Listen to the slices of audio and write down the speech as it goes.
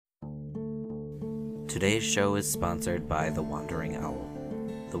Today's show is sponsored by The Wandering Owl,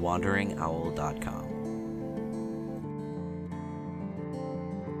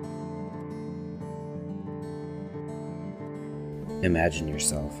 thewanderingowl.com. Imagine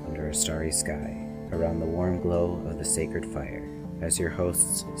yourself under a starry sky, around the warm glow of the sacred fire, as your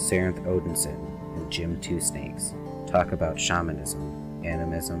hosts Sarenth Odinson and Jim Two Snakes talk about shamanism,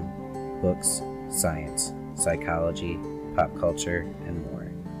 animism, books, science, psychology, pop culture, and more.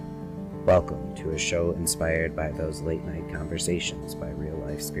 Welcome to a show inspired by those late-night conversations by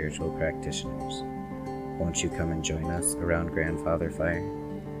real-life spiritual practitioners. Won't you come and join us around Grandfather Fire?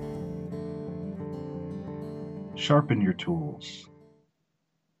 Sharpen your tools.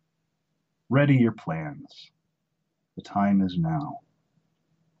 Ready your plans. The time is now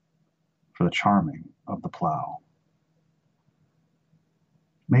for the charming of the plow.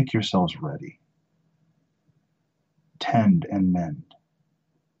 Make yourselves ready. Tend and mend.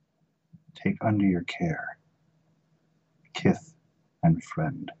 Take under your care kith and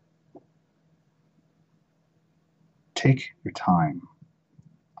friend. Take your time.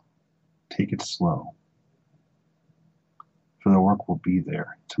 Take it slow, for the work will be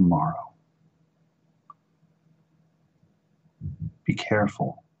there tomorrow. Be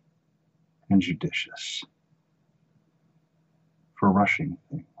careful and judicious, for rushing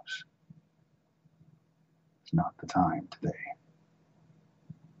things is not the time today.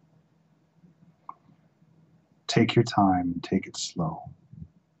 Take your time and take it slow.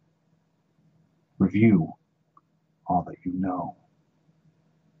 Review all that you know.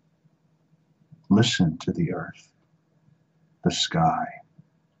 Listen to the earth, the sky,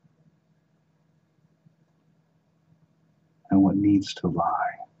 and what needs to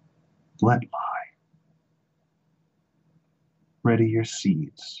lie, let lie. Ready your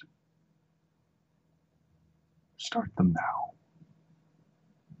seeds. Start them now.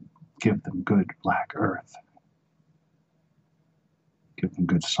 Give them good black earth. Give them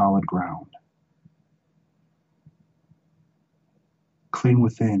good solid ground. Clean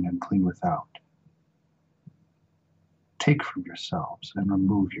within and clean without. Take from yourselves and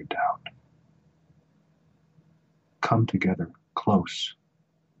remove your doubt. Come together close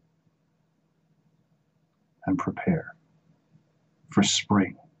and prepare, for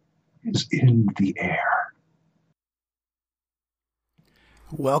spring is in the air.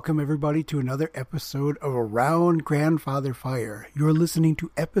 Welcome, everybody, to another episode of Around Grandfather Fire. You're listening to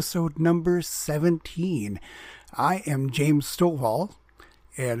episode number 17. I am James Stovall,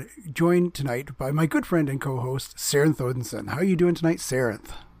 and joined tonight by my good friend and co-host, Sarenth Odinson. How are you doing tonight,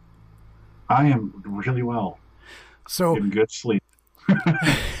 Sarenth? I am really well. So, getting good sleep.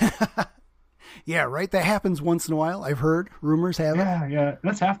 Yeah, right? That happens once in a while. I've heard. Rumors have it. Yeah.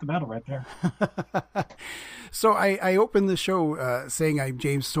 That's half the battle right there. So I opened the show saying I'm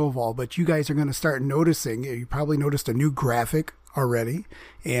James Stovall, but you guys are going to start noticing, you probably noticed a new graphic already,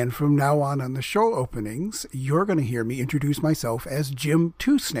 and from now on the show openings, you're going to hear me introduce myself as Jim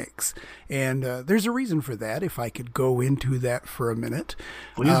Two Snakes. And there's a reason for that, if I could go into that for a minute.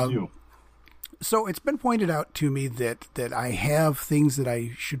 Please do. So it's been pointed out to me that I have things that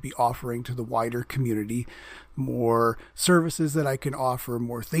I should be offering to the wider community, more services that I can offer,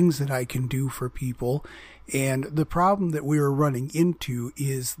 more things that I can do for people. And the problem that we were running into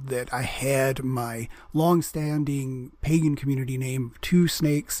is that I had my long-standing pagan community name, Two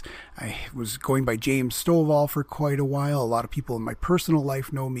Snakes. I was going by James Stovall for quite a while. A lot of people in my personal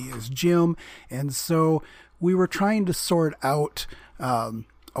life know me as Jim. And so we were trying to sort out a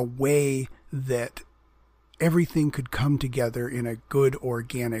way that everything could come together in a good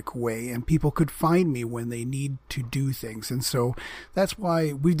organic way and people could find me when they need to do things. And so that's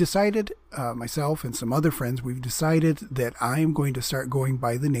why we've decided, myself and some other friends, we've decided that I'm going to start going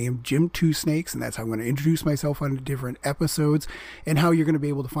by the name Jim Two Snakes, and that's how I'm going to introduce myself on different episodes and how you're going to be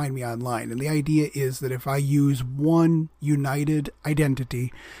able to find me online. And the idea is that if I use one united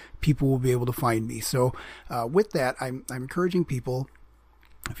identity, people will be able to find me. So with that, I'm encouraging people,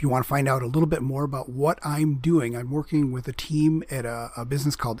 if you want to find out a little bit more about what I'm doing, I'm working with a team at a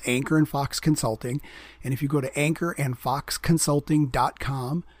business called Anchor and Fox Consulting. And if you go to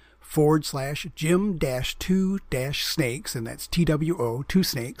anchorandfoxconsulting.com /Jim-2-Snakes, and that's TWO, Two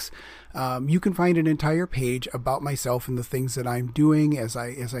Snakes, you can find an entire page about myself and the things that I'm doing as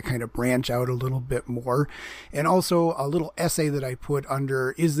I kind of branch out a little bit more. And also a little essay that I put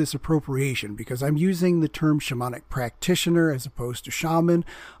under, is this appropriation? Because I'm using the term shamanic practitioner as opposed to shaman,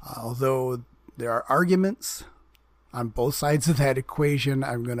 although there are arguments on both sides of that equation.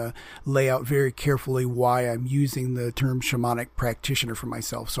 I'm going to lay out very carefully why I'm using the term shamanic practitioner for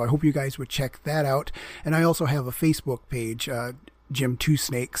myself. So I hope you guys would check that out. And I also have a Facebook page, Jim Two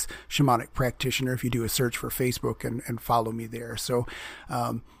Snakes, Shamanic Practitioner, if you do a search for Facebook and follow me there. So,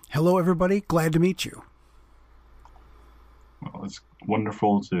 hello, everybody. Glad to meet you. Well, it's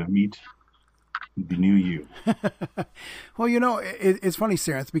wonderful to meet the new you. Well, it's funny,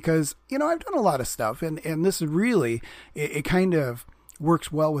 Sarenth, because, I've done a lot of stuff, and this is really, it kind of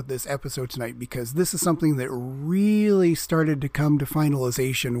works well with this episode tonight, because this is something that really started to come to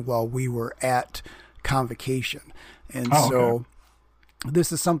finalization while we were at Convocation. And so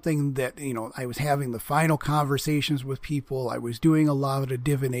this is something that, I was having the final conversations with people. I was doing a lot of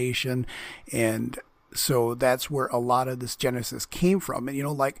divination, and so that's where a lot of this genesis came from.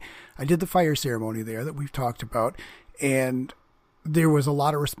 And, like I did the fire ceremony there that we've talked about, and there was a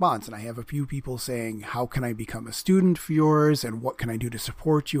lot of response. And I have a few people saying, how can I become a student for yours? And what can I do to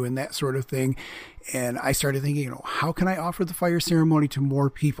support you? And that sort of thing. And I started thinking, how can I offer the fire ceremony to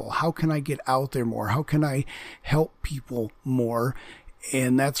more people? How can I get out there more? How can I help people more?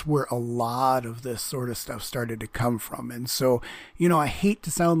 And that's where a lot of this sort of stuff started to come from. And so, I hate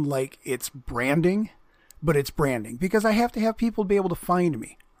to sound like it's branding, but it's branding, because I have to have people be able to find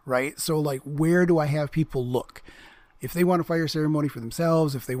me, right? So like, where do I have people look? If they want a fire ceremony for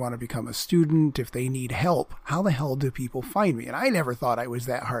themselves, if they want to become a student, if they need help, how the hell do people find me? And I never thought I was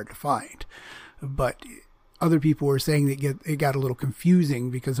that hard to find. But other people were saying that it got a little confusing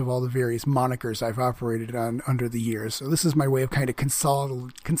because of all the various monikers I've operated on under the years. So this is my way of kind of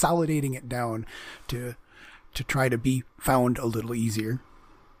consolidating it down to try to be found a little easier.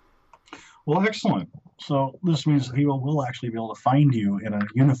 Well, excellent. So this means that people will actually be able to find you in a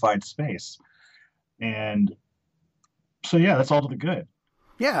unified space. And so, yeah, that's all to the good.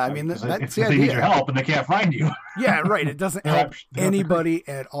 Yeah, I mean, that's the idea. If they need your help and they can't find you. Yeah, right. It doesn't help anybody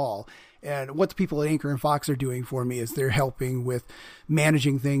at all. And what the people at Anchor and Fox are doing for me is they're helping with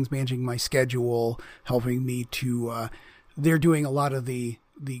managing things, managing my schedule, helping me to, they're doing a lot of the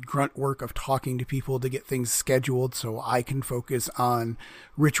grunt work of talking to people to get things scheduled so I can focus on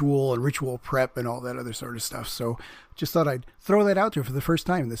ritual and ritual prep and all that other sort of stuff. So just thought I'd throw that out there for the first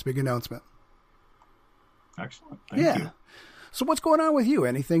time in this big announcement. Excellent. Thank you. So what's going on with you?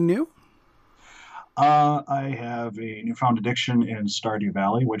 Anything new? I have a newfound addiction in Stardew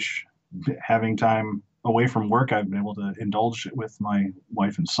Valley, which, having time away from work, I've been able to indulge with my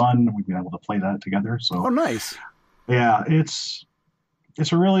wife and son. We've been able to play that together. So, nice. Yeah, it's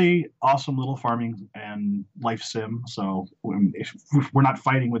a really awesome little farming and life sim. So if we're not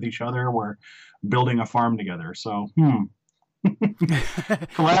fighting with each other, we're building a farm together. So,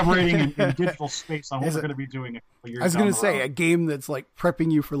 collaborating in digital space on what we're going to be doing a couple years. I was going to say a game that's like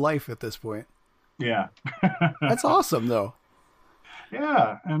prepping you for life at this point. Yeah. That's awesome, though.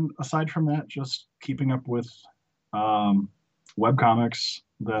 Yeah, and aside from that, just keeping up with webcomics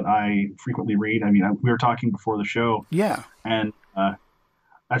that I frequently read. I mean, we were talking before the show. Yeah. And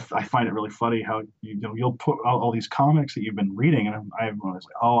I find it really funny how you'll put out all these comics that you've been reading, and I was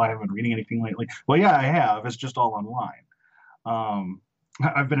like, I haven't been reading anything lately. Well, yeah, I have. It's just all online.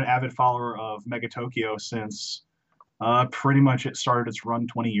 I've been an avid follower of Mega Tokyo since pretty much it started its run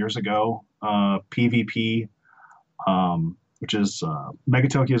 20 years ago. PvP, which is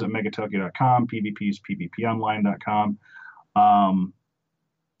Megatokyo is at megatokyo.com. PvP is pvponline.com.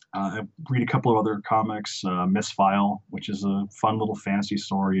 I read a couple of other comics, Misfile, which is a fun little fantasy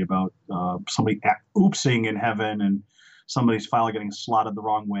story about somebody oopsing in heaven and somebody's file getting slotted the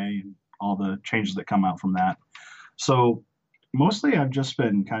wrong way and all the changes that come out from that. So mostly I've just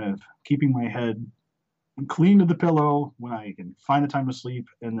been kind of keeping my head clean to the pillow when I can find the time to sleep,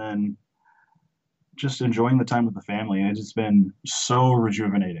 and then just enjoying the time with the family. And it's been so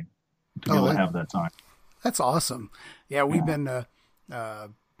rejuvenating to be able to have that time. That's awesome. Yeah, we've been...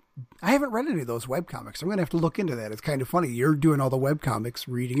 I haven't read any of those webcomics. I'm going to have to look into that. It's kind of funny. You're doing all the webcomics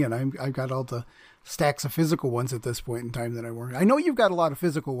reading, and I've got all the stacks of physical ones at this point in time that I work. I know you've got a lot of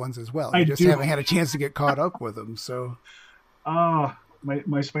physical ones as well. I just haven't had a chance to get caught up with them. So,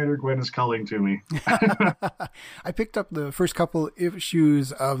 my Spider-Gwen is calling to me. I picked up the first couple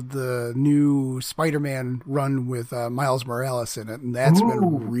issues of the new Spider-Man run with Miles Morales in it, and that's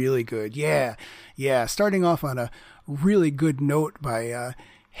been really good. Yeah. Starting off on a really good note by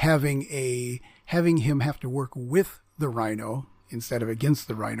having him have to work with the Rhino instead of against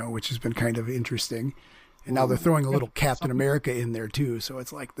the Rhino, which has been kind of interesting. And now they're throwing a little Captain America in there too, so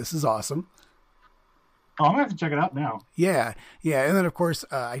it's like, this is awesome. Oh, I'm gonna have to check it out now. Yeah. And then of course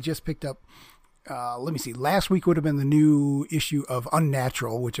I just picked up let me see, last week would have been the new issue of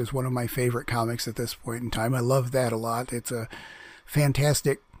Unnatural, which is one of my favorite comics at this point in time. I love that a lot. It's a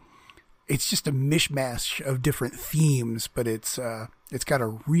fantastic, it's just a mishmash of different themes, but it's got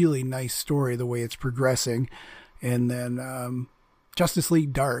a really nice story the way it's progressing. And then Justice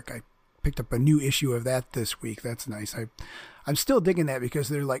League Dark. I picked up a new issue of that this week. That's nice. I'm still digging that because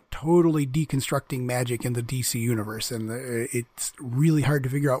they're like totally deconstructing magic in the DC universe, and it's really hard to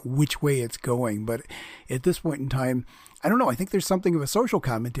figure out which way it's going. But at this point in time, I don't know. I think there's something of a social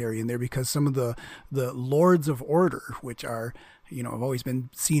commentary in there because some of the Lords of Order, which are, have always been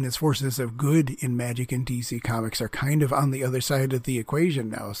seen as forces of good in magic in DC Comics, are kind of on the other side of the equation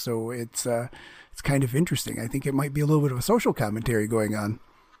now. So it's kind of interesting. I think it might be a little bit of a social commentary going on.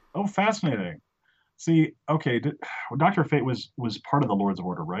 Oh, fascinating. See, okay, Dr. Fate was part of the Lords of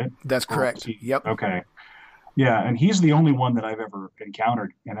Order, right? That's correct. Yep. Okay. Yeah, and he's the only one that I've ever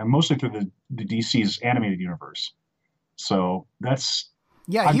encountered, and I'm mostly through the DC's animated universe. So that's...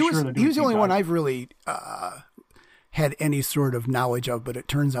 Yeah, he was the only one I've really had any sort of knowledge of, but it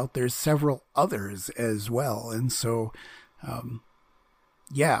turns out there's several others as well. And so,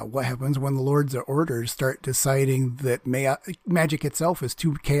 what happens when the Lords of Order start deciding that magic itself is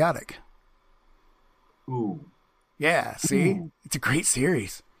too chaotic? Ooh. Yeah, see? Ooh. It's a great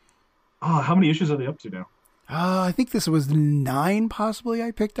series. Oh, how many issues are they up to now? I think this was 9 possibly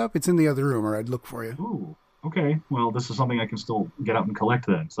I picked up. It's in the other room, or I'd look for you. Ooh. Okay, well, this is something I can still get out and collect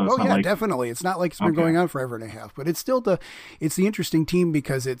then. So it's definitely. It's not like it's been going on forever and a half, but it's still the interesting team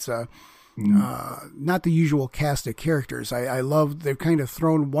because it's not the usual cast of characters. I love they've kind of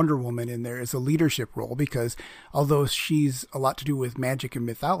thrown Wonder Woman in there as a leadership role because although she's a lot to do with magic and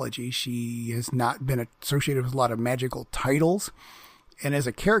mythology, she has not been associated with a lot of magical titles. And as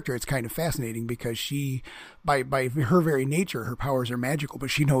a character, it's kind of fascinating because she, by her very nature, her powers are magical,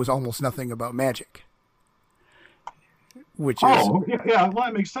 but she knows almost nothing about magic. Well,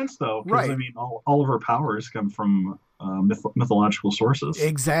 that makes sense though. Right. I mean, all of her powers come from mythological sources.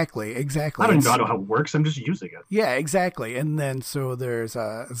 Exactly. I don't even know how it works. I'm just using it. Yeah, exactly. And then so there's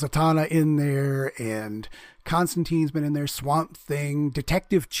Zatanna in there, and Constantine's been in there, Swamp Thing,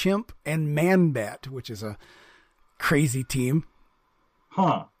 Detective Chimp, and Man-Bat, which is a crazy team.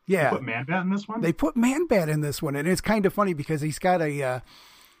 Huh. Yeah. They put Man-Bat in this one? They put Man-Bat in this one, and it's kind of funny because he's got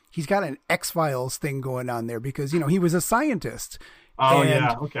an X-Files thing going on there because, he was a scientist. Oh,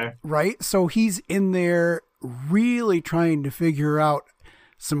 yeah. Okay. Right. So he's in there really trying to figure out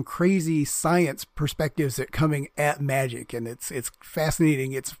some crazy science perspectives that coming at magic. And it's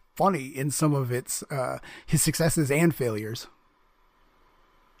fascinating. It's funny in some of its, his successes and failures.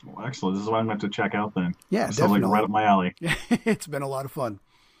 Well, excellent. This is what I'm going to have to check out then. Yeah, this definitely. Sounds like right up my alley. It's been a lot of fun.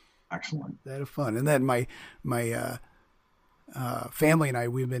 Excellent. A lot of fun. And then my family and I,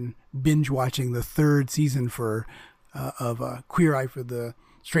 we've been binge watching the 3rd season of Queer Eye for the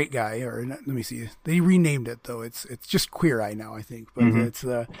Straight Guy, or let me see, they renamed it though. It's just Queer Eye now, I think, but it's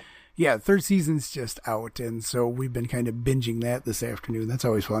 3rd season's just out, and so we've been kind of binging that this afternoon. That's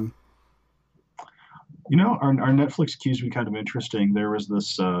always fun. Our Netflix queue's been kind of interesting. There was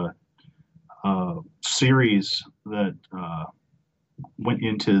this series that went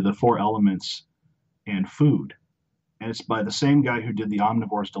into the 4 elements and food. And it's by the same guy who did The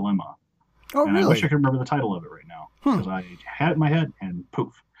Omnivore's Dilemma. Oh, and really? I wish I could remember the title of it right now because I had it in my head and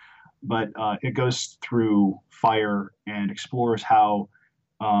poof. But it goes through fire and explores how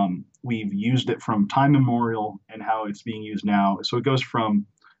we've used it from time immemorial and how it's being used now. So it goes from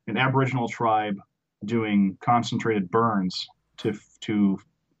an Aboriginal tribe doing concentrated burns to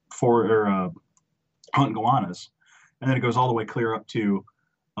hunt goannas, and then it goes all the way clear up to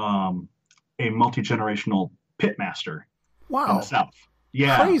a multi-generational pitmaster in the South.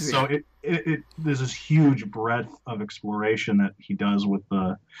 Yeah, crazy. So it there's this huge breadth of exploration that he does with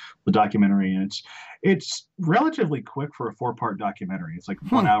the documentary, and it's relatively quick for a 4-part documentary. It's like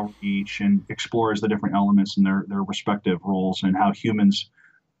 1 hour each, and explores the different elements and their respective roles and how humans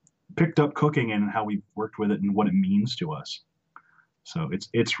picked up cooking and how we've worked with it and what it means to us. So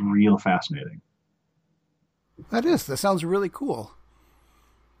it's real fascinating. That sounds really cool.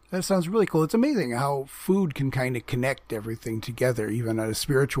 It's amazing how food can kind of connect everything together, even at a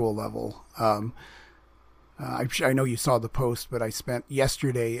spiritual level. I know you saw the post, but I spent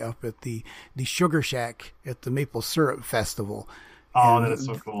yesterday up at the Sugar Shack at the Maple Syrup Festival. Oh, that is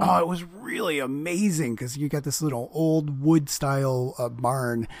so cool. Oh, it was really amazing because you got this little old wood style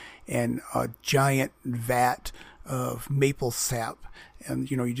barn and a giant vat of maple sap. And,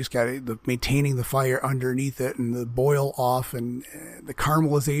 you just got maintaining the fire underneath it and the boil off and the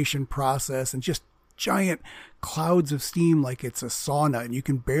caramelization process and just giant clouds of steam like it's a sauna, and you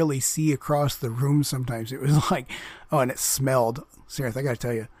can barely see across the room sometimes. It was like, and it smelled. Sarah, I got to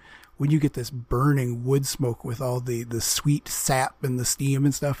tell you, when you get this burning wood smoke with all the sweet sap and the steam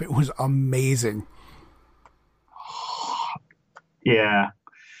and stuff, it was amazing. Yeah.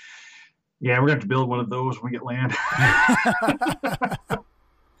 Yeah, we're gonna have to build one of those when we get land.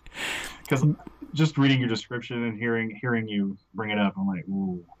 Because just reading your description and hearing you bring it up, I'm like,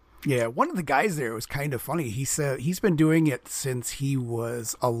 ooh. Yeah, one of the guys there was kind of funny. He said he's been doing it since he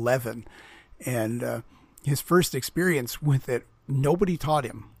was 11, and his first experience with it, nobody taught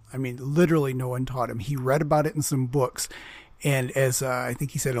him. I mean, literally no one taught him. He read about it in some books, and as I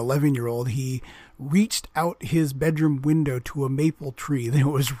think he said, 11-year-old, he reached out his bedroom window to a maple tree that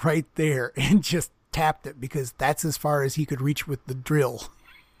was right there and just tapped it because that's as far as he could reach with the drill.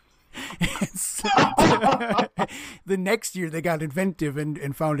 So, the next year they got inventive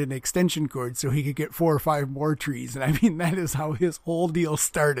and found an extension cord so he could get 4 or 5 more trees. And I mean, that is how his whole deal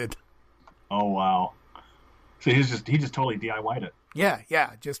started. Oh, wow. So he just totally DIY'd it. Yeah.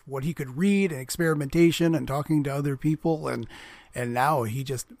 Just what he could read and experimentation and talking to other people. And now he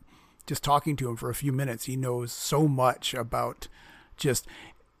just talking to him for a few minutes, he knows so much about just,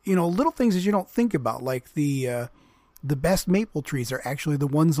 little things that you don't think about, like the best maple trees are actually the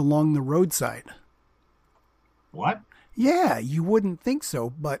ones along the roadside. What? Yeah, you wouldn't think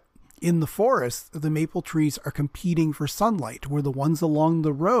so, but in the forest, the maple trees are competing for sunlight, where the ones along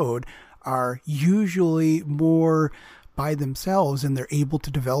the road are usually more by themselves and they're able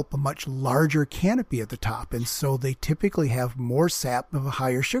to develop a much larger canopy at the top. And so they typically have more sap of a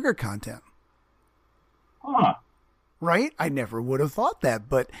higher sugar content. Huh. Right? I never would have thought that,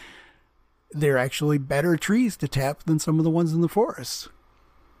 but they're actually better trees to tap than some of the ones in the forest.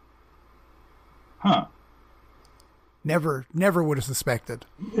 Huh. Never would have suspected.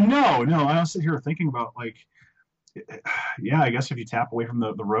 No. I was sitting here thinking about, like, yeah, I guess if you tap away from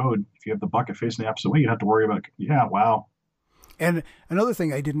the road, if you have the bucket facing the opposite way, you'd have to worry about, yeah, wow. And another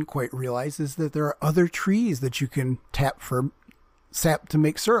thing I didn't quite realize is that there are other trees that you can tap for sap to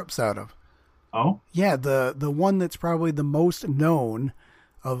make syrups out of. Oh? Yeah, the one that's probably the most known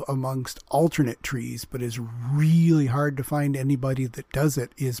of amongst alternate trees, but is really hard to find anybody that does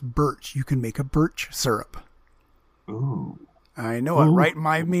it, is birch. You can make a birch syrup. Ooh. I know it, right?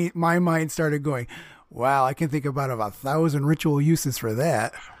 My mind started going, wow, I can think about 1,000 ritual uses for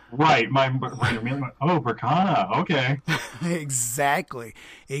that. Right. My brain went, oh, Berkana. Okay. Exactly.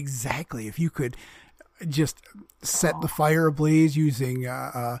 If you could just set the fire ablaze using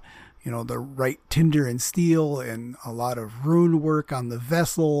the right tinder and steel and a lot of rune work on the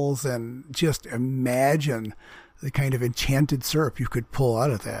vessels, and just imagine the kind of enchanted syrup you could pull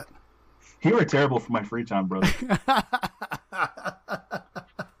out of that. You are terrible for my free time, brother.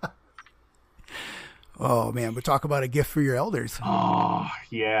 Oh man, but talk about a gift for your elders. Oh,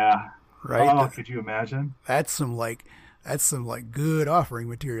 yeah. Right? Oh, could you imagine? That's some good offering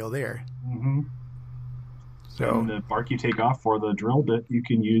material there. Mm-hmm. So, and the bark you take off for the drill bit you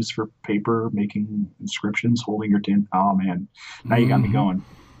can use for paper, making inscriptions, holding your tin. Oh man, now you got me going.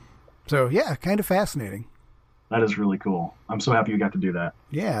 So yeah, kind of fascinating. That is really cool. I'm so happy you got to do that.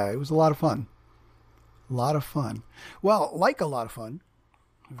 Yeah, it was a lot of fun. Well, like a lot of fun,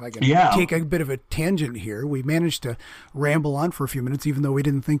 if I can take a bit of a tangent here, we managed to ramble on for a few minutes, even though we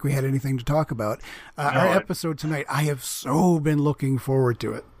didn't think we had anything to talk about. Our episode tonight, I have so been looking forward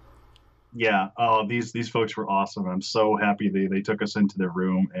to it. Yeah. Oh, these folks were awesome. I'm so happy they took us into their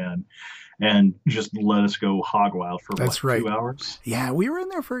room and just let us go hog wild for 2 hours. Yeah, we were in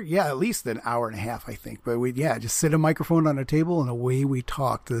there for at least an hour and a half, I think. But we just sit a microphone on a table and away we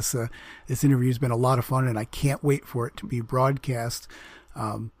talked. This interview has been a lot of fun, and I can't wait for it to be broadcast.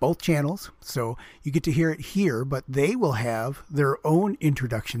 Both channels, so you get to hear it here, but they will have their own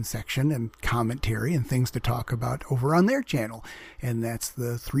introduction section and commentary and things to talk about over on their channel, and that's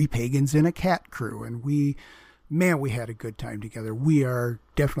the Three Pagans and a Cat Crew. And we had a good time together. We are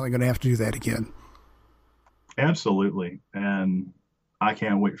definitely going to have to do that again. Absolutely, and I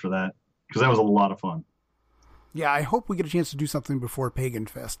can't wait for that because that was a lot of fun. Yeah, I hope we get a chance to do something before Pagan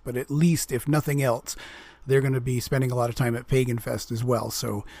Fest, but at least, if nothing else, they're going to be spending a lot of time at Pagan Fest as well,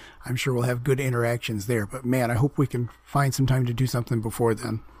 so I'm sure we'll have good interactions there. But man, I hope we can find some time to do something before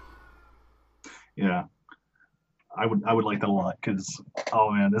then. Yeah, I would like that a lot because,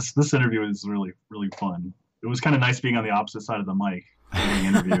 oh man, this interview is really, really fun. It was kind of nice being on the opposite side of the mic being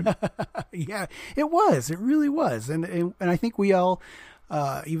interviewed. Yeah, it was. It really was, and I think we all.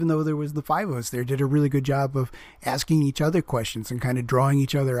 Even though there was the 5 of us there, did a really good job of asking each other questions and kind of drawing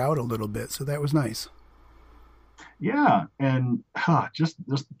each other out a little bit. So that was nice. Yeah. And just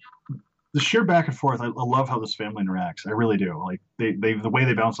the sheer back and forth. I love how this family interacts. I really do. Like they the way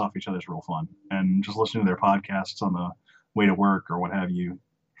they bounce off each other is real fun. And just listening to their podcasts on the way to work or what have you,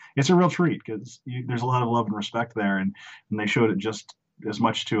 it's a real treat because there's a lot of love and respect there. And they showed it just as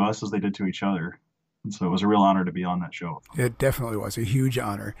much to us as they did to each other. And so it was a real honor to be on that show. It definitely was a huge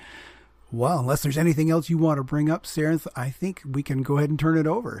honor. Well, unless there's anything else you want to bring up, Sarenth, I think we can go ahead and turn it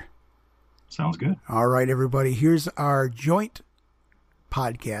over. Sounds good. All right, everybody. Here's our joint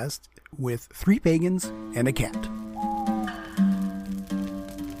podcast with 3 pagans and a cat.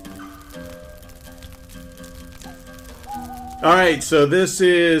 All right, so this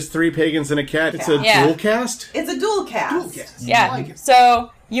is 3 pagans and a cat. It's a dual cast? It's a dual cast. Yeah. I like it.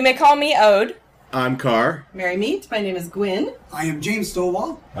 So you may call me Ode. I'm Carr. Merry meet. My name is Gwyn. I am James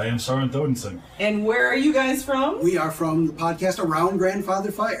Stovall. I am Sarenth Odinson. And where are you guys from? We are from the podcast Around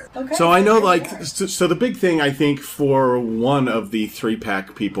Grandfather Fire. Okay. So I know, like, so the big thing, I think, for one of the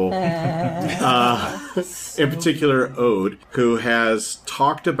 3-pack people, in particular Ode, who has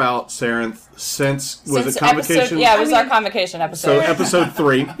talked about Sarenth since it convocation? It was our convocation episode. So episode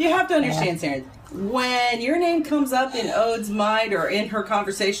 3. You have to understand, Sarah. When your name comes up in Ode's mind or in her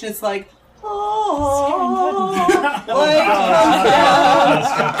conversation, it's like, So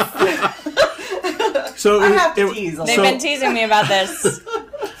I have to tease a They've little. been teasing me about this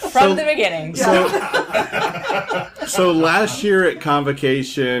from the beginning. So last year at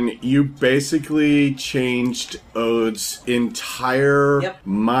Convocation, you basically changed Ode's entire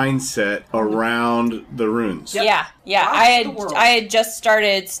mindset around the runes. Yeah. Rocked I had just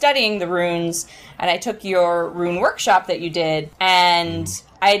started studying the runes, and I took your rune workshop that you did, and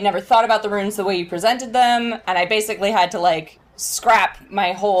I had never thought about the runes the way you presented them, and I basically had to, like, scrap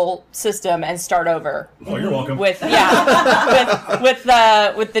my whole system and start over. Oh, you're welcome. With the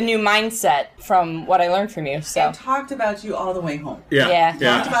new mindset from what I learned from you. So And talked about you all the way home. Yeah.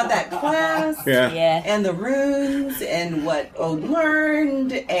 Talked about that class. yeah. And the runes and what Ode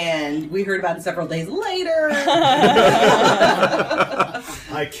learned, and we heard about it several days later.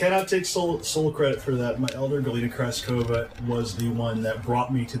 I cannot take sole credit for that. My elder, Galina Kraskova, was the one that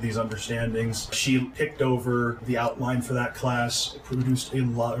brought me to these understandings. She picked over the outline for that class, produced a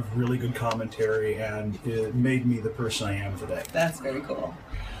lot of really good commentary, and it made me the person I am today. That's very cool.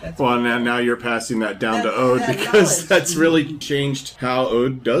 Well, now you're passing that down to That's Ode that because knowledge. that's really changed how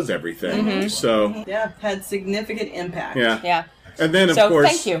Ode does everything. So, Yeah, had significant impact. Yeah. And then, of So course,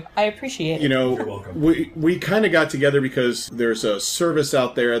 thank you. I appreciate it. you know, You're welcome. we kind of got together because there's a service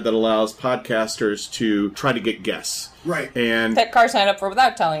out there that allows podcasters to try to get guests. Right. And That Carr signed up for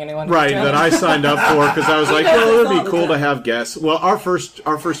without telling anyone. right, that I signed up for because I was like, does well, this it'd all be the cool to time. have guests. Well, our first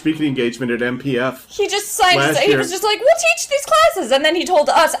speaking engagement at MPF He just signed. Last He year- was just like, "We'll teach these classes," and then he told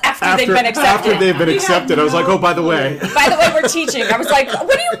us after they've been accepted. after they've been We had accepted, I was like, no oh, by the way, By the way, we're teaching. I was like, "What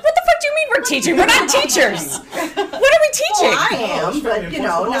the fuck do you mean we're teaching? We're not teachers. What are we teaching?" Well, I am, but you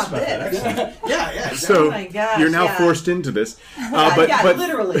know, not this. Yeah. so my gosh, you're now yeah. forced into this. Yeah, But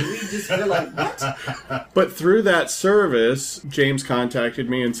literally, we're like, what? But through that service, James contacted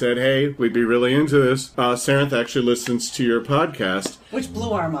me and said, hey, we'd be really into this. Sarenth actually listens to your podcast. Which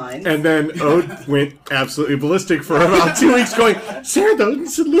blew our minds. And then Ode went absolutely ballistic for about 2 weeks going, Sarenth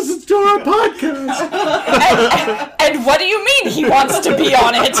Odinson listens to our podcast. And what do you mean he wants to be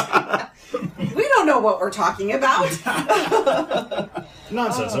on it? We don't know what we're talking about.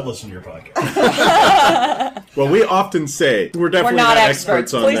 Nonsense. I listen to your podcast. Well, we often say we're We're definitely not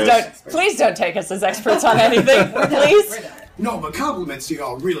experts on Please this. please don't take us as experts on anything. Please. No, but compliments to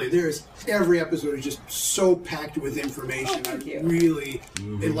y'all. Really, every episode is just so packed with information. thank you. I really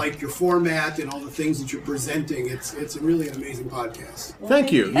like your format and all the things that you're presenting. It's really an amazing podcast.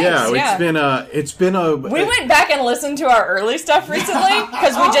 Thank you. Thanks, Yeah, yeah. it's been a. We went back and listened to our early stuff recently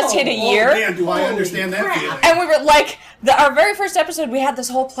because we just hit a year. Oh, man, do I understand that feeling. And we were like, our very first episode, we had this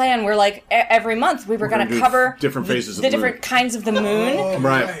whole plan. We're like, every month we were going gonna to do cover different phases of the the moon. different kinds of the moon. Oh,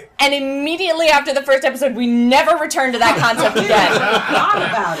 Right. And immediately after the first episode, we never returned to that concept again. Forgot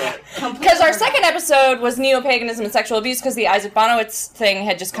about it. Because our second episode was neo-paganism and sexual abuse because the Isaac Bonowitz thing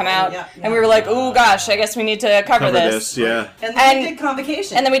had just come out. yeah, And we were like, oh gosh, I guess we need to cover this. yeah. And then we did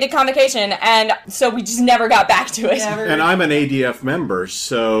convocation. And then we did convocation, and so we just never got back to it. Never- And I'm an ADF member,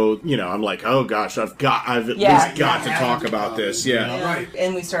 so I'm like, oh gosh, I've at least got to talk about this. Yeah. Right.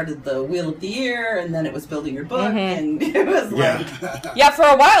 And we started the Wheel of the Year, and then it was building your book, and it was like, Yeah, for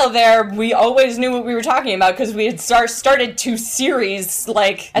a while there, we always knew what we were talking about because we had started 2 series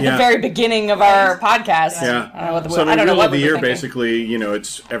like at the Yeah. very beginning of our podcast. Yeah. I don't know what the, So the I don't know Wheel what of the we were Year, thinking. basically,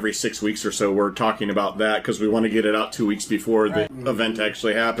 it's every 6 weeks or so we're talking about that because we want to get it out 2 weeks before the event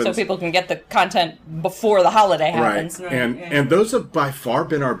actually happens. So people can get the content before the holiday Right. happens. And those have by far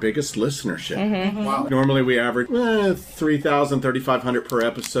been our biggest listenership. Mm-hmm. Wow. Normally we average 3,000, 3,500 per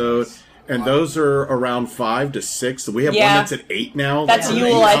episode. And those are around 5 to 6. We have one that's at 8 now. That's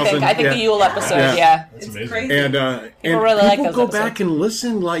Yule, I think. I think the Yule episode, That's It's amazing. crazy. And People really like those go episodes. back and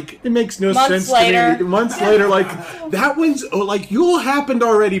listen, like, it makes no Months sense later. to me. Months later, like, that one's, like, Yule happened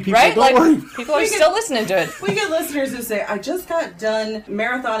already, people. Right? Don't Like, worry. people are still listening to it. We get listeners who say, I just got done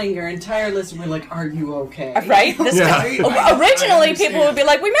marathoning your entire list. And we're like, are you okay? Right? This Yeah. guy, originally, people would be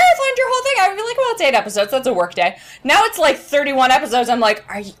like, we marathoned your whole thing. I'd be like, well, it's 8 episodes. That's a work day. Now it's like 31 episodes. I'm like,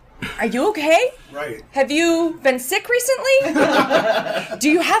 are you okay? Right. Have you been sick recently? Do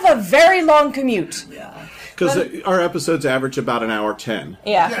you have a very long commute? Yeah. Because our episodes average about an hour 10.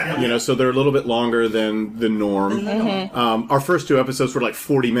 Yeah. You know, so they're a little bit longer than the norm. Our first 2 episodes were like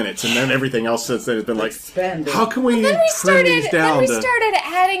 40 minutes, and then everything else since then has been like, Expanded. how can we Then we trim these down? started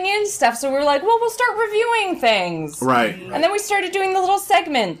adding in stuff. So we were like, well, we'll start reviewing things. Right. And then we started doing the little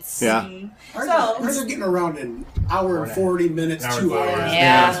segments. Yeah. Ours So- are getting around an hour and 40 minutes, Hour 2 and 40, hours yeah.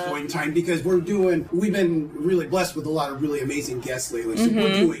 at this point in time, because we've been really blessed with a lot of really amazing guests lately. So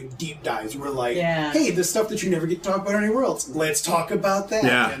we're doing deep dives. We're like, Yeah. hey, the stuff that you never get to talk about anywhere else, let's talk about that.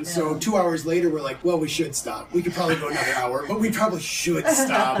 Yeah. And so 2 hours later, we're like, well, we should stop. We could probably go another hour, but we probably should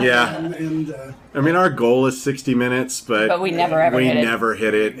stop. Yeah. And I mean, our goal is 60 minutes, but we never ever we hit it. never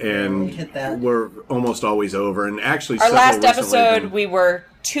hit it, and We hit that. we're almost always over. And actually, Our several last recently episode, been- we were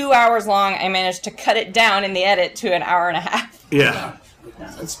 2 hours long. I managed to cut it down in the edit to an hour and a half. yeah.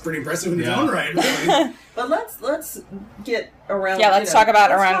 that's pretty impressive in its Yeah. own right. Really. But let's get around. Yeah, let's talk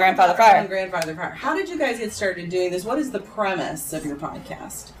about Around Grandfather Fire. Around Grandfather Fire. How did you guys get started doing this? What is the premise of your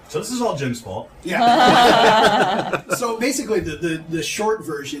podcast? So this is all Jim's fault. Yeah. So basically, the short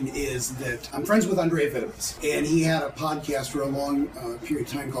version is that I'm friends with Andrea Vitabas, and he had a podcast for a long period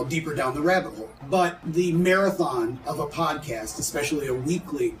of time called Deeper Down the Rabbit Hole. But the marathon of a podcast, especially a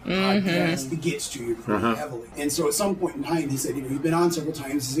weekly podcast, it gets to you pretty heavily. And so at some point in time, he said, you've been on several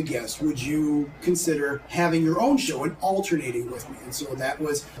times as a guest. Would you consider having your own show and alternating with me? And so that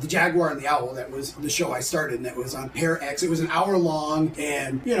was The Jaguar and the Owl. That was the show I started, and that was on Pair X. It was an hour long,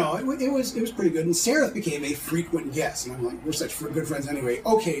 and it was pretty good. And Sarah became a frequent guest, and I'm like, we're such good friends anyway.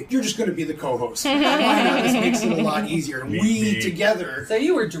 Okay, you're just going to be the co-host. Why not? This makes it a lot easier. And we together, So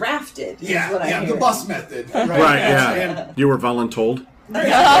you were drafted. is what I the hear. bus method, right? Right, yeah. And You were voluntold.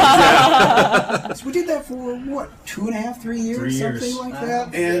 so we did that for 2.5, 3 years, 3 years. something like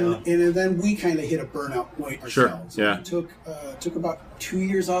that. And then we kind of hit a burnout point Sure, ourselves. yeah. We took about 2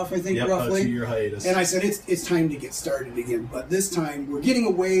 years off, I think, Yep, about a roughly. 2-year hiatus. And I said, it's time to get started again. But this time, we're getting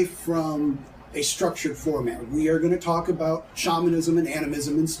away from a structured format. We are going to talk about shamanism and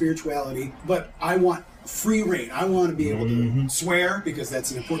animism and spirituality, but I want free reign. I want to be able to swear, because that's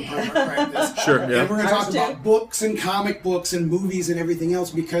an important part of our practice. Sure, yeah. And we're going to talk Ours too. about books and comic books and movies and everything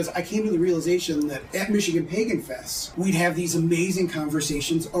else, because I came to the realization that at Michigan Pagan Fest, we'd have these amazing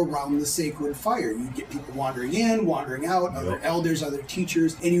conversations around the sacred fire. You'd get people wandering in, wandering out, other elders, other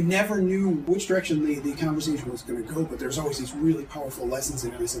teachers, and you never knew which direction the conversation was going to go, but there's always these really powerful lessons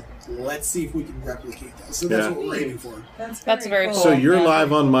in it. I said, let's see if we can replicate that. So that's Yeah. what we're aiming for. That's very cool. So you're Yeah.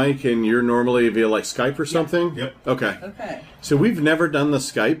 live on mic, and you're normally via like Skype or something? Yep. Okay. Okay. So we've never done the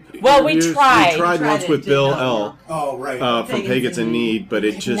Skype. Well, we tried. We tried once it, with did Bill not L. work. Oh, right. From Pagans in Need, but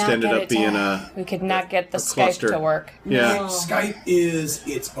it just ended up being We could not get the Skype cluster. to work. yeah. No. Skype is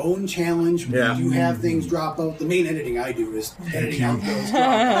its own challenge. Yeah. We do have things drop out. The main editing I do is editing out those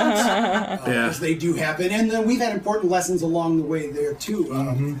dropouts. Because they do happen. And then we've had important lessons along the way there,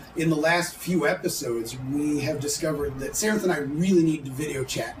 too. In the last few episodes, we have discovered that Sarah and I really need to video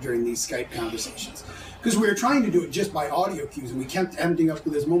chat during these Skype conversations. Because we were trying to do it just by audio cues, and we kept ending up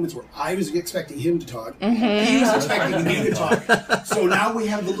with those moments where I was expecting him to talk, he was expecting me to talk. So now we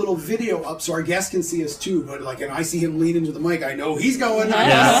have the little video up, so our guests can see us too. But and I see him lean into the mic, I know he's going.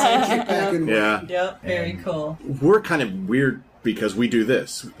 I kick back and Yeah. Yep. Very cool. We're kind of weird because we do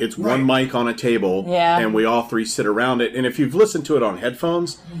this. It's one Right. mic on a table, Yeah. and we all three sit around it. And if you've listened to it on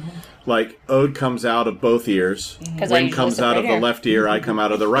headphones, like Ode comes out of both ears, 'Cause I Ring usually comes sit out right of here. the left ear, I come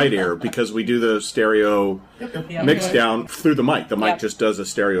out of the right ear, because we do the stereo mix down through the mic. The mic Yep. just does a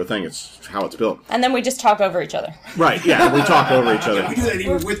stereo thing. It's how it's built. And then we just talk over each other. Right, yeah, we talk over each other. we do that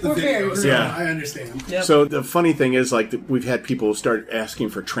even with the we're video. very So Yeah. I understand. Yep. So the funny thing is, we've had people start asking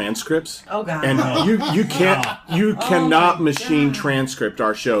for transcripts. Oh, God. And you cannot machine transcript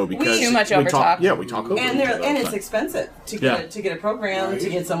our show because Too much we over talk. talk. Yeah, we talk over. And each they're other. and it's expensive to get a program, to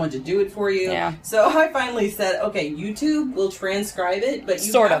get someone to do it for you. Yeah. So I finally said, okay, YouTube will transcribe it, but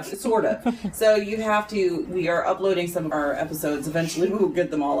you Sort have of. to, sort of. So you have to. We are uploading some of our episodes. Eventually, we will get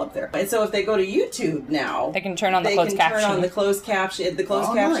them all up there. And so if they go to YouTube now, They can turn on the they closed can caption. turn on the closed caption. The closed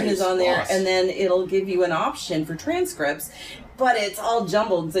Oh, caption nice. is on there, Awesome. and then it'll give you an option for transcripts. but it's all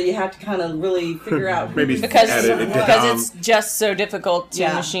jumbled, so you have to kind of really figure out Maybe because edit it because down. it's just so difficult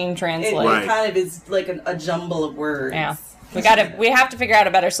to machine It translate. Right. kind of is like a jumble of words. Yeah. We have to figure out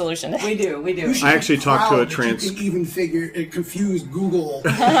a better solution. We do. I actually talked to a trans. You can even confuse Google.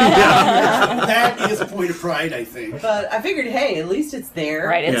 Yeah. That is a point of pride, I think. But I figured, hey, at least it's there.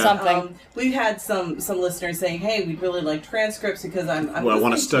 Right, it's Yeah. something. We've had some listeners saying, hey, we'd really like transcripts because I'm Well, I want to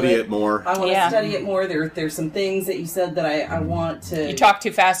listening study it more. I want to Yeah. study it more. There's some things that you said that I want to. You talk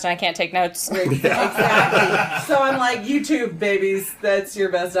too fast and I can't take notes. Exactly. So I'm like, YouTube, babies, that's your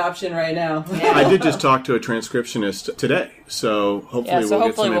best option right now. I did just talk to a transcriptionist today, so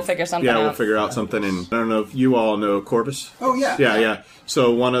hopefully we'll figure something Yeah, we'll out. figure out something. And I don't know if you all know Corvus. Oh, yeah. Yeah.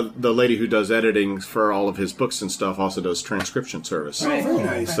 So one of the lady who does editing for all of his books and stuff also does transcription service. Oh, very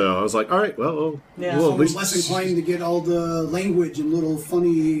nice. So I was like, all right, well, Yeah. we'll So at we're least less inclined to get all the language and little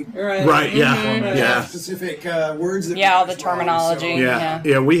funny, right, yeah. specific words. That Yeah, all we the use wrong, terminology. so-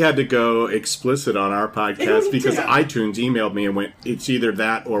 Yeah, we had to go explicit on our podcast because Yeah. iTunes emailed me and went, it's either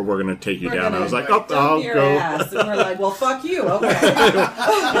that or we're going to take you We're down. gonna I was like, dump I'll your go. ass. And we're like, well, fuck you. Okay.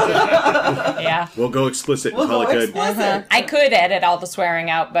 Yeah. We'll go explicit We'll and call go it good. explicit. I could edit all the swearing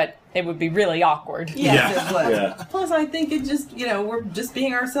out, but it would be really awkward. Yes, Yeah. it would. Yeah. Plus, I think it just, we're just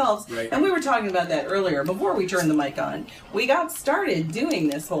being ourselves. Right. And we were talking about that earlier before we turned the mic on. We got started doing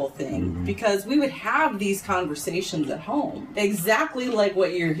this whole thing because we would have these conversations at home. Exactly like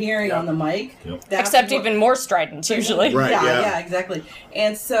what you're hearing on the mic. Yep. That's Except what- even more strident, usually. Right. Yeah, exactly.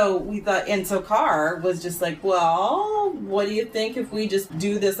 And so we thought, and so Carr was just like, well, what do you think if we just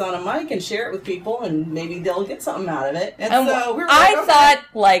do this on a mic and share it with people and maybe they'll get something out of it? And And so we were I like, okay. thought,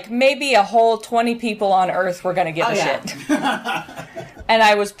 like, maybe a whole 20 people on Earth were going to give a yeah. shit. And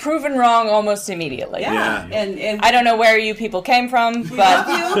I was proven wrong almost immediately. Yeah. Yeah. And I don't know where you people came from, we but love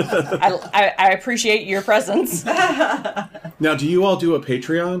you. I appreciate your presence. Now, do you all do a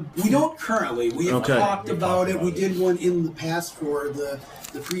Patreon? We don't currently. We have Okay. talked about it. about We it. did one in the past for the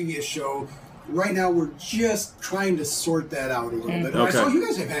previous show. Right now, we're just trying to sort that out a little bit. And I Okay. saw you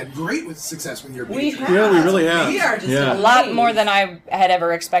guys have had great success with your We Patreon. have. Yeah, we really have. We are just Yeah. A lot more than I had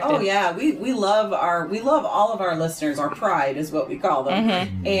ever expected. Oh yeah, we love all of our listeners. Our pride is what we call them,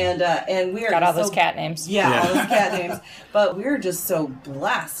 and we are Got all so, those cat names. Yeah, all those cat names. But we're just so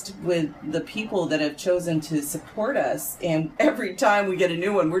blessed with the people that have chosen to support us. And every time we get a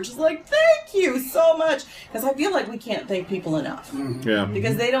new one, we're just like, thank you so much, because I feel like we can't thank people enough Yeah.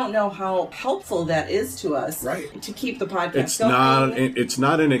 because they don't know how helpful that is to us, Right. to keep the podcast It's going.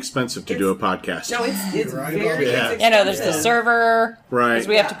 not inexpensive to do a podcast. No, it's Right very about that. You know, there's the expensive. server. Right. Because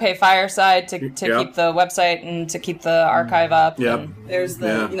we have to pay Fireside to Yep. keep the website and to keep the archive up. Yep. and- There's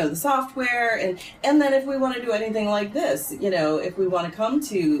the Yeah. the software and then if we want to do anything like this, if we want to come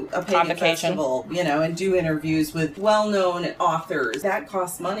to a pagan Convocation. festival, and do interviews with well-known authors, that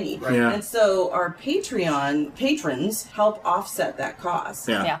costs money. Right. Yeah. And so our Patreon patrons help offset that cost.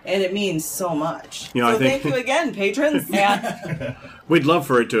 Yeah. Yeah. And it means so much. You know, so I think- thank you again, patrons. Yeah. We'd love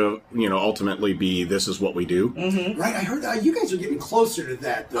for it to, ultimately be this is what we do. Right? I heard you guys are getting closer to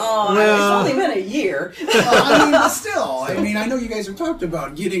that, though. Oh, Well- it's only been a year. But still, I know you guys have talked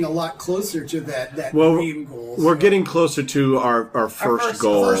about getting a lot closer to that Well, dream goal. we're getting closer to our first first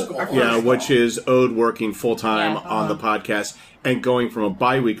goal. First goal. Yeah, First which goal. is Ode working full time Yeah. on the podcast and going from a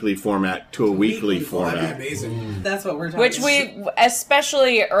bi-weekly format to a weekly That'd format. be amazing. That's what we're talking Which about. we,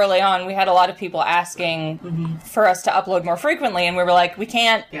 especially early on, we had a lot of people asking for us to upload more frequently, and we were like, we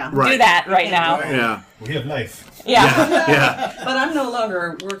can't Yeah. do Right. that right can't now. do it. Yeah. We have knife. Yeah. Yeah. But I'm no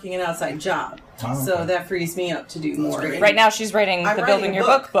longer working an outside job. Oh, So okay. that frees me up to do more. great. Right now, she's writing I'm the writing Building a Your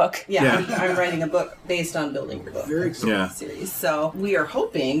book. Book. Yeah, Yeah. I'm writing a book based on Building Your Book. Very exciting. Yeah. Series. So we are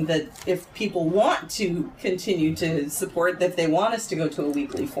hoping that if people want to continue to support, that if they want us to go to a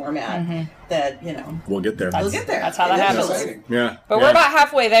weekly format, that We'll get there. we'll get there. That's how that happens. Eventually. Yeah. But yeah. we're about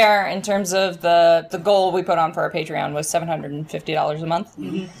halfway there in terms of the goal we put on for our Patreon was $750 a month.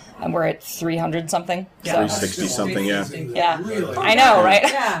 And we're at 300 something. Yeah. So. 360 something, yeah. Yeah. Really? I know, right?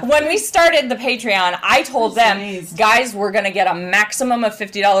 Yeah. When we started the Patreon, I told them, amazed. guys, we're going to get a maximum of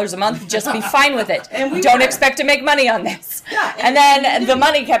 $50 a month. Just be fine with it. And we Don't were. expect to make money on this. Yeah, And then the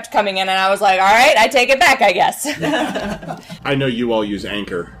money kept coming in, and I was like, all right, I take it back, I guess. I know you all use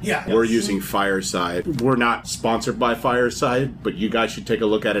Anchor. Yeah. We're using Fireside. We're not sponsored by Fireside, but you guys should take a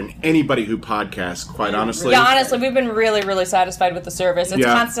look at it. And anybody who podcasts, quite honestly. Yeah, honestly, we've been really, really satisfied with the service. It's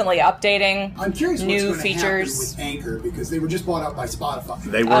Yeah. constantly updating I'm curious what's new going to features. happen with Anchor because they were just bought out by Spotify.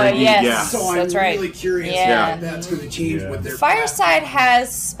 They were indeed, yes. yeah. So I'm That's right. really curious Yeah. how that's going to change with their Fireside has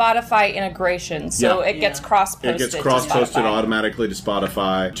Spotify integration, so Yeah. it gets Yeah. cross-posted. It gets to cross-posted Spotify. automatically to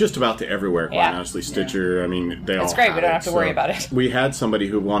Spotify, just about to everywhere, quite Yeah. honestly. Stitcher, I mean, they all It's great. have We don't it, have to worry about it. We had somebody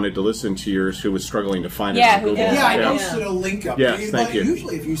who wanted to listen to yours who was struggling to find Yeah, it on who Google. did. Yeah, I Yeah. posted a link up. Yes, But thank you.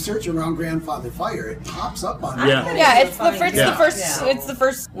 Usually, if you search around Grandfather Fire, it pops up on Yeah. it. Yeah, it's the first. Yeah. It's the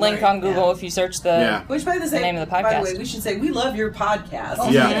first link Right, on Google yeah. if you search the. Yeah. Which, by the name of the By the podcast. way, we should say we love your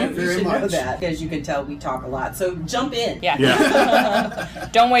podcast. Yeah. We Very should know much. that. As you can tell, we talk a lot. So jump in. Yeah. Yeah.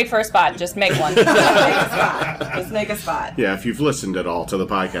 Don't wait for a spot. Just make one. Make a spot. Just make a spot. Yeah, if you've listened at all to the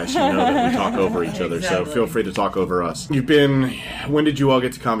podcast, you know that we talk over each other, so Exactly. feel free to talk over us. When did you all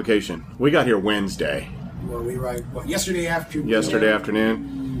get to Convocation? We got here Wednesday. Well, we write yesterday afternoon. Yesterday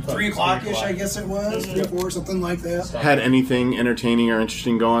afternoon. 3 o'clock-ish, I guess it was. 3 or 4, something like that. Had anything entertaining or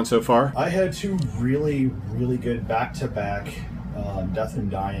interesting go on so far? I had 2 really, really good back-to-back Death and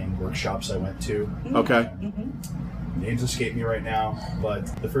Dying workshops I went to. Okay. Names escape me right now, but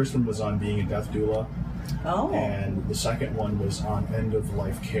the first one was on being a death doula, Oh. and the second one was on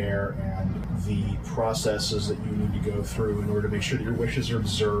end-of-life care and the processes that you need to go through in order to make sure that your wishes are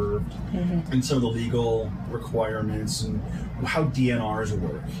observed, and some of the legal requirements and how DNRs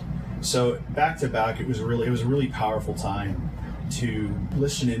work. So back-to-back, it was a really powerful time to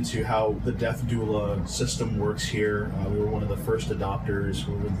listen into how the death doula system works here. We were one of the first adopters.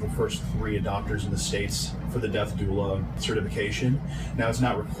 We were the first 3 adopters in the States for the death doula certification. Now, it's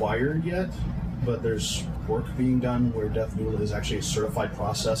not required yet, but there's work being done where death doula is actually a certified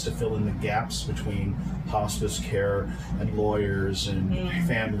process to fill in the gaps between hospice care and lawyers and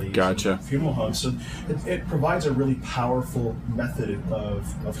families Gotcha. and funeral homes. So it provides a really powerful method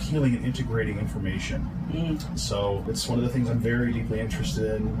of healing and integrating information. So it's one of the things I'm very deeply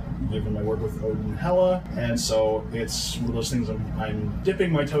interested in, given my work with Odin and Hela, and so it's one of those things I'm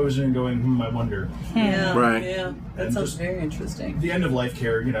dipping my toes in and going, I wonder. Yeah. Right. Yeah. That And sounds just- very interesting. The end of life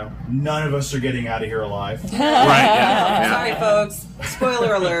care, none of us are getting out of here alive. Right, yeah. Sorry, folks.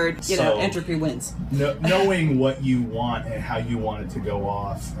 Spoiler alert. So- Entropy wins. Knowing what you want and how you want it to go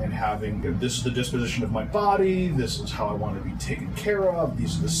off, and having this is the disposition of my body, this is how I want to be taken care of,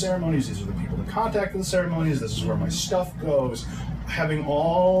 these are the ceremonies, these are the people to contact for the ceremonies, this is where my stuff goes. Having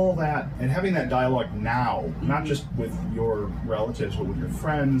all that and having that dialogue now, not just with your relatives, but with your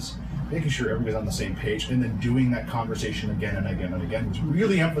friends, making sure everybody's on the same page, and then doing that conversation again and again and again was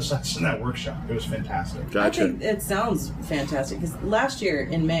really emphasized in that workshop. It was fantastic. I Gotcha. think it sounds fantastic because last year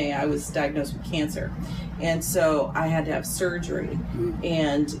in May I was diagnosed with cancer, and so I had to have surgery.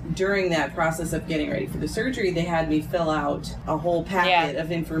 And during that process of getting ready for the surgery, they had me fill out a whole packet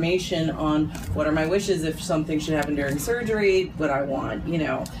of information on what are my wishes if something should happen during surgery, what I want,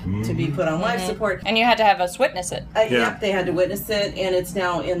 to be put on life support. And you had to have us witness it. Yep, they had to witness it, and it's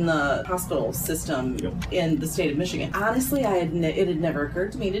now in the hospital system in the state of Michigan. Honestly, it had never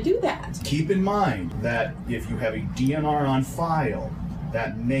occurred to me to do that. Keep in mind that if you have a DNR on file,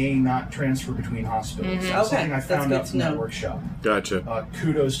 that may not transfer between hospitals. That's Okay, something I that's found good out to from that know. workshop. Gotcha.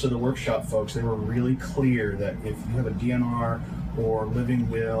 Kudos to the workshop folks. They were really clear that if you have a DNR or living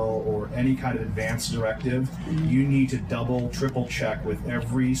will or any kind of advance directive, you need to double, triple check with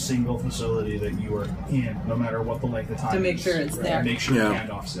every single facility that you are in, no matter what the length of time To make is. sure it's Right. there. Make sure Yeah. the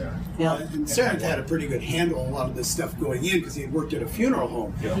handoff's there. And Sarah had a pretty good handle on a lot of this stuff going in because he had worked at a funeral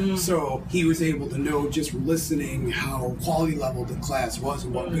home. So he was able to know just from listening how quality level the class was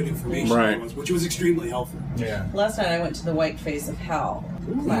and what good information Right. there was, which was extremely helpful. Yeah. Last night I went to the White Face of Hell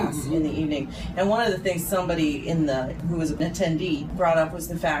class in the evening, and one of the things somebody who was an attendee brought up was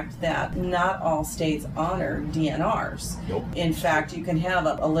the fact that not all states honor DNRs. Nope. In fact, you can have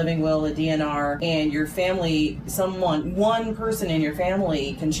a living will, a DNR, and your family, one person in your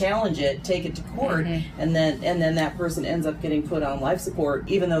family can challenge it, take it to court, and then that person ends up getting put on life support,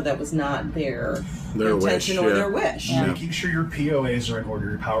 even though that was not their intention wish, or yeah. their wish. Making sure your POAs are in order,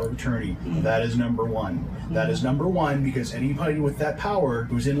 your power of attorney. That is number one. That is number one because anybody with that power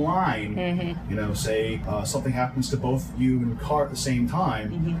who's in line, say something happens to both you and Car at the same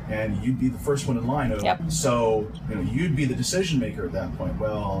time, and you'd be the first one in line. So you'd be the decision maker at that point.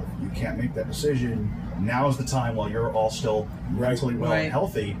 Well, you can't make that decision. Now's the time while you're all still mentally well and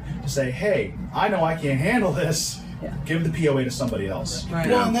healthy to say, hey, I know I can't handle this. Give the POA to somebody else. Right.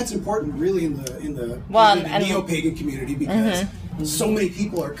 Well, and that's important, really, in the and- neo-pagan community because so many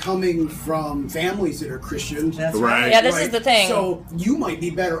people are coming from families that are Christian. That's Right. right. Yeah, this is the thing. So you might be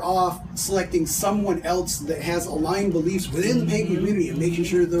better off selecting someone else that has aligned beliefs within the pagan community and making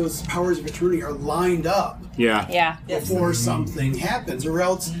sure those powers of attorney are lined up. Yeah. Yeah. before something happens, or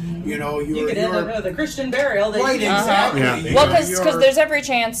else, you know, You could end up with a Christian burial. That right, you can- exactly. Yeah. Well, because there's every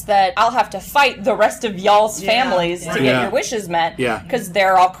chance that I'll have to fight the rest of y'all's Yeah, families yeah. to get Yeah. your wishes met. Yeah. Because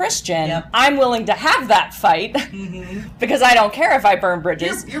they're all Christian. Yep. I'm willing to have that fight because I don't care if I burn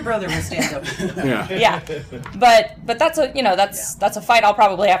bridges. Your brother will stand up. Yeah. Yeah. But that's a that's a fight I'll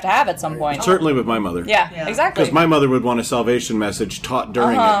probably have to have at some point. Certainly with my mother. Yeah. Yeah. Exactly. Because my mother would want a salvation message taught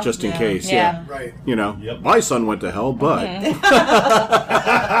during it, just in case. Yeah. Right. You know, Yep. my son went to hell, but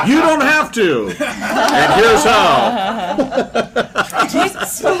you don't have to. And here's how.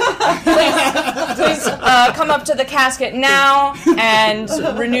 Please come up to the casket now and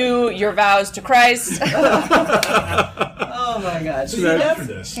renew your vows to Christ. Oh my God. See, After that's,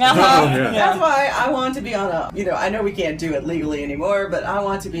 this. Oh, yeah. that's why I want to be on a, I know we can't do it legally anymore, but I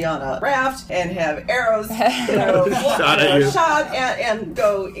want to be on a raft and have arrows, Shot at you. shot and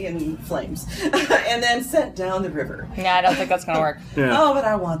go in flames. And then sent down the river. Yeah, I don't think that's gonna work. Yeah. Oh, but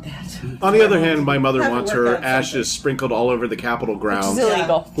I want that. On the other hand, my mother Have to wants work her on ashes sprinkled all over the Capitol It's grounds,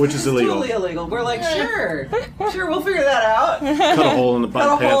 illegal. which is illegal. Totally illegal. We're like, sure, we'll figure that out. Cut a hole in the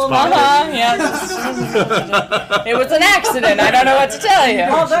Cut a pants hole in the- pocket. Yeah. It was an accident. I don't know what to tell you.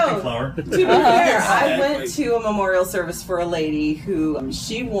 Although, Flower. to be fair, I went to a memorial service for a lady who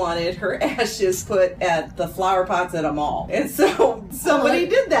she wanted her ashes put at the flower pots at a mall, and so somebody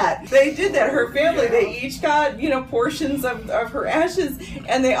did that. They did that. Her family, they each got portions of her ashes,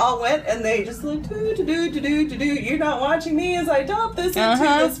 and they all went and they just like do. You're not watching me as I dump this into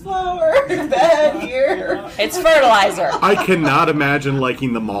this flower bed here. It's fertilizer. I cannot imagine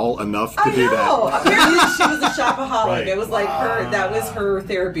liking the mall enough to I do know. that. Apparently, she was a shopaholic. Right. It was like that was her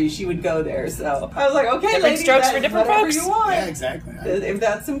therapy. She would go there. So I was like, okay, Different lady, strokes that's for different whatever folks. you want. Yeah, exactly. If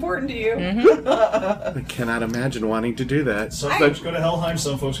that's important to you. I cannot imagine wanting to do that. Some folks go to Helheim,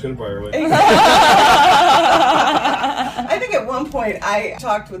 some folks go to Briarwood. I think at one point I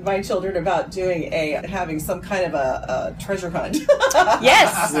talked with my children about having some kind of a treasure hunt.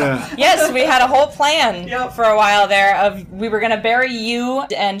 Yes. Yeah. Yes, we had a whole plan Yep. for a while there of we were going to bury you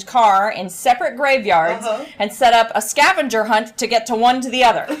and Carr in separate graveyards and set up a scavenger hunt to get to one to the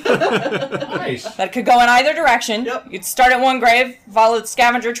other. Nice. That could go in either direction. Yep. You'd start at one grave, follow the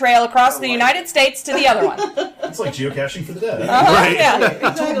scavenger trail across the United States to the other one. It's like geocaching for the dead. Right. Yeah.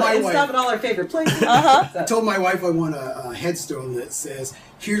 Exactly. my And wife- stop at all our favorite places. I told my wife I want a headstone that says,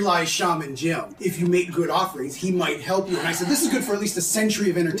 "Here lies Shaman Jim. If you make good offerings, he might help you." And I said, "This is good for at least a century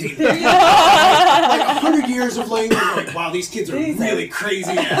of entertainment." Like 100 years of laying there, like, wow, these kids are really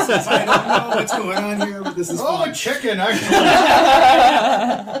crazy asses. I don't know what's going on here, but this is Oh, a fun. chicken, actually.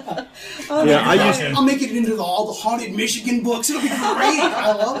 Yeah, I used I'll make it into all the haunted Michigan books. It'll be great.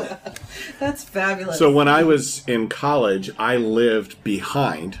 I love it. That's fabulous. So when I was in college, I lived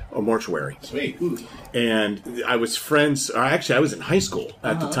behind a mortuary. Sweet. And I was friends, or actually I was in high school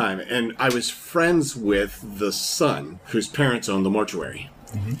at the time, and I was friends with the son whose parents owned the mortuary.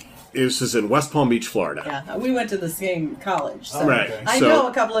 This is in West Palm Beach, Florida. yeah, we went to the same college. So Right. Okay. I So- know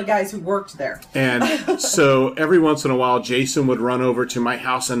a couple of guys who worked there. And so every once in a while, Jason would run over to my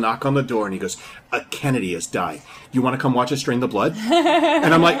house and knock on the door, and he goes, "A Kennedy has died. You want to come watch us drain the blood?"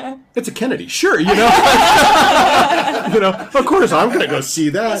 And I'm like, "It's a Kennedy, sure, you know." Of course I'm going to go see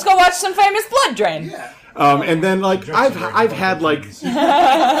that. Let's go watch some famous blood drain. And then like I've had like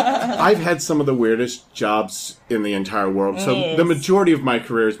I've had some of the weirdest jobs in the entire world. So Yes. the majority of my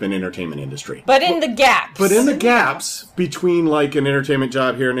career has been entertainment industry. But in the gaps. But in the gaps between like an entertainment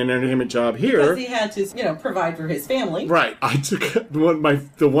job here and an entertainment job Because here, he had to, provide for his family. right? I took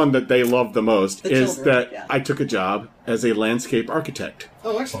the one that they love the most The is children, that yeah. I took a job as a landscape architect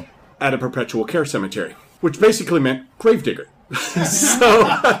Oh, excellent. at a perpetual care cemetery, which basically meant gravedigger. So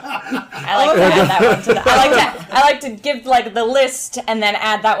I like to add that one to the. I like to give like the list and then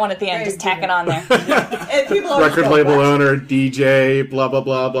add that one at the end. Just tack it on there. And people always record go, label "What?" owner, DJ, blah blah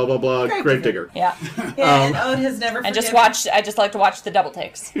blah blah blah blah, gravedigger. Yeah. Yeah, and Ode has never And forgiven. I just like to watch the double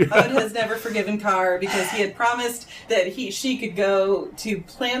takes. Ode has never forgiven Carr because he had promised that she could go to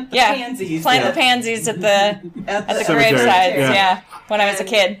plant the pansies. Plant the pansies at the at at the Cemetery, gravesides. yeah. Yeah. When I was a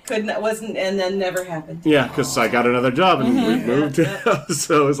kid. And then never happened. Yeah, because I got another job and we moved.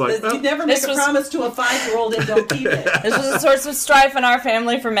 So it was like, You never make This a was- promise to a 5-year-old and don't keep it. This was a source of strife in our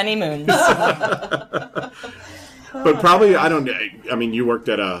family for many moons. but probably I mean, you worked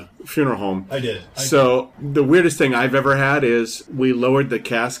at a funeral home. I did. So the weirdest thing I've ever had is we lowered the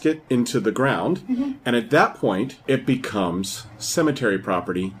casket into the ground, and at that point it becomes cemetery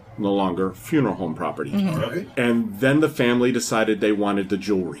property, no longer funeral home property. Right? And then the family decided they wanted the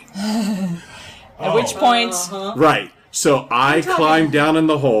jewelry. At which point, Right. So I climbed down in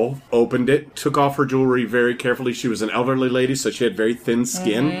the hole, opened it, took off her jewelry very carefully. She was an elderly lady, so she had very thin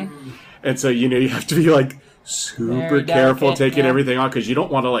skin. And so, you have to be like super Very careful delicate, taking yeah. everything off because you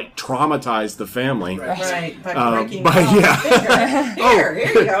don't want to like traumatize the family. Right, by breaking but off yeah. the finger.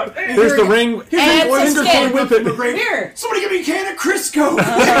 Here you go. Here's the ring. And Finger some skin. came with it. Here. Somebody give me a can of Crisco.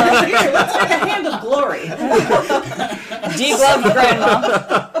 Here, let's make a hand of glory. Degloved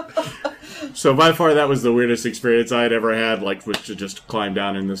grandma. So by far that was the weirdest experience I had ever had, like, was to just climb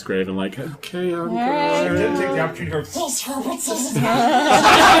down in this grave and like, okay, I'm I good. did take the opportunity to go, "Please,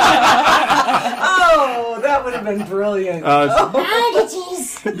 Oh, that would have been brilliant.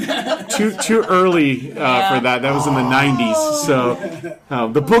 Too early for that. That was in the 90s. So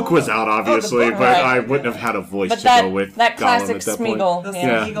the book was out, obviously, book, but right. I wouldn't have had a voice But to that, go with that Gollum classic at that point. Smeagol. The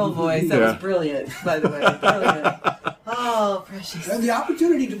Yeah. Smeagol voice. That was brilliant, by the way. Brilliant. Oh, precious. And the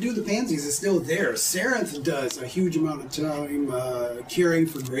opportunity to do the pansies is still there. Sarenth does a huge amount of time caring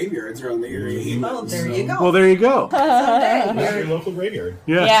for graveyards around the area. Oh, there you go. Well, there you go. That's your local graveyard."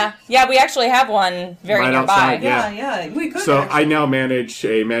 Yeah, we actually have one very Right nearby. outside, Yeah, we could. So actually. I now manage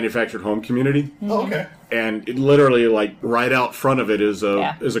a manufactured home community. Oh, okay. And it literally, like, right out front of it is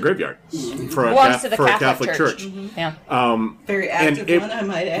a Yeah. graveyard for a, Belongs to the for a Catholic Catholic church. Yeah. very active it- one, I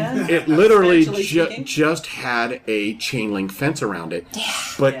might add. It literally Spiritually speaking. just had a chain link fence around it,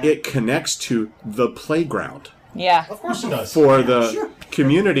 but it connects to the playground Yeah. Of course it does. for the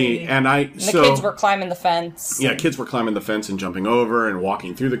community. And The kids were climbing the fence. Yeah, kids were climbing the fence and jumping over and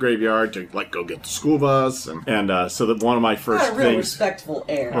walking through the graveyard to like go get the school bus, and so that one of my first Got a real things, respectful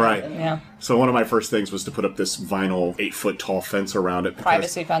air. right? Yeah. So one of my first things was to put up this vinyl 8-foot tall fence around it. because-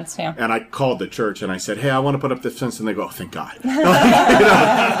 Privacy fence, yeah. And I called the church and I said, "Hey, I want to put up this fence," and they go, "Oh, thank God."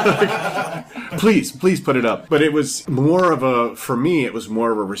 Please put it up. But it was more of for me, it was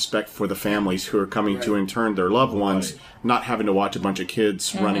more of a respect for the families who are coming to intern their loved ones, not having to watch a bunch of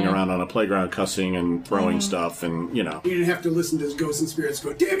kids running around on a playground cussing and throwing stuff and, You didn't have to listen to ghosts and spirits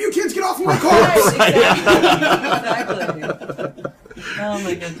go, "Damn you kids, get off my car!" Right, exactly. Oh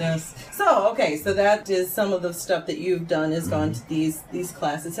my goodness. So that is some of the stuff that you've done is gone to these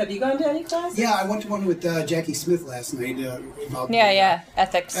classes. Have you gone to any classes? Yeah, I went to one with Jackie Smith last night about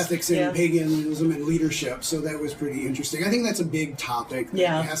Ethics. ethics and paganism and leadership. So that was pretty interesting. I think that's a big topic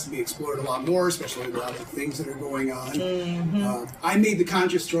that has to be explored a lot more, especially with a lot of the things that are going on. I made the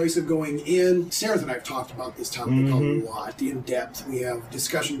conscious choice of going in. Sarah and I have talked about this topic a lot in depth. We have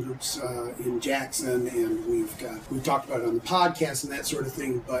discussion groups in Jackson, and we've talked about it on the podcast and that sort of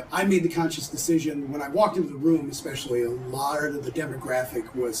thing. But I made the conscious decision when I walked into the room, especially a lot of the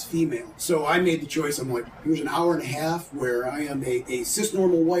demographic was female. So I made the choice. I'm like, here's an hour and a half where I am a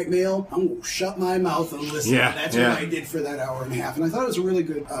cis-normal white male. I'm going to shut my mouth and listen. Yeah, That's yeah. what I did for that hour and a half. And I thought it was a really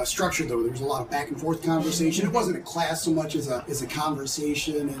good structure, though. There was a lot of back and forth conversation. It wasn't a class so much as a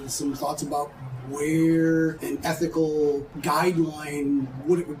conversation and some thoughts about where an ethical guideline,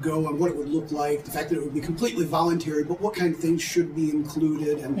 what it would go and what it would look like, the fact that it would be completely voluntary, but what kind of things should be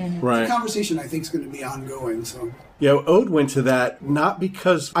included. And it's a conversation I think is going to be ongoing. So Yeah, Ode went to that not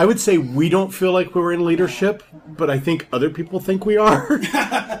because I would say we don't feel like we're in leadership, but I think other people think we are.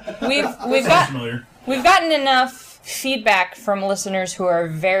 We've gotten enough feedback from listeners who are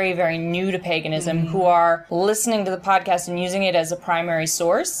very, very new to paganism, who are listening to the podcast and using it as a primary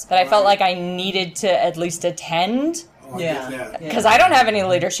source, that I felt like I needed to at least attend. Because I don't have any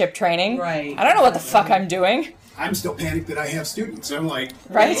leadership training. Right. I don't know what the fuck I'm doing. I'm still panicked that I have students. I'm like,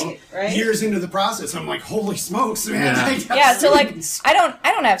 Right? years into the process, I'm like, holy smokes, man. Yeah, so like I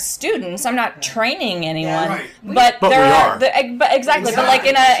don't have students. I'm not training anyone. Right. But But there we are are. exactly. But like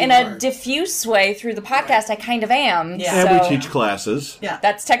in You a are. diffuse way through the podcast, I kind of am. Yeah. And So we teach classes. Yeah.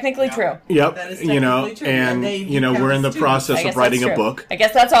 that's technically true. Yep. That is You know, technically true. And and they you do know, count we're in the as students. process I guess of writing that's a true. book. I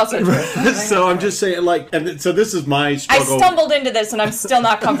guess that's also true. So I'm just saying, like, and so this is my I struggle. stumbled into this and I'm still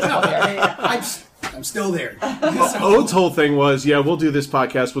not comfortable here. I'm still there. Ode's whole thing was, yeah, we'll do this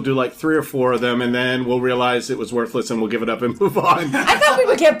podcast. We'll do like 3 or 4 of them, and then we'll realize it was worthless, and we'll give it up and move on. I thought we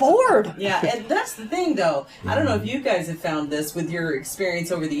would get bored. Yeah, and that's the thing, though. I don't know if you guys have found this with your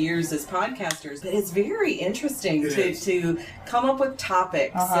experience over the years as podcasters, but it's very interesting to come up with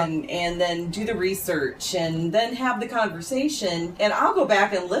topics and then do the research and then have the conversation. And I'll go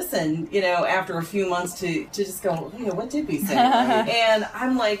back and listen, after a few months to just go, what did we say? And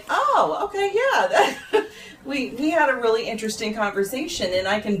I'm like, oh, okay, yeah. we had a really interesting conversation, and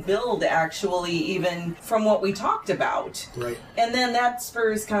I can build actually even from what we talked about. Right. And then that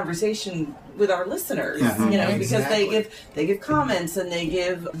spurs conversation with our listeners, Yeah, you know, exactly. because they give comments and they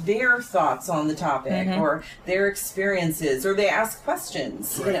give their thoughts on the topic or their experiences, or they ask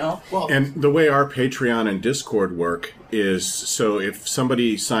questions, you know. Well, And the way our Patreon and Discord work is, so if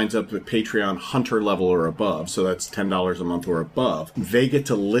somebody signs up at Patreon Hunter level or above, so that's $10 a month or above, they get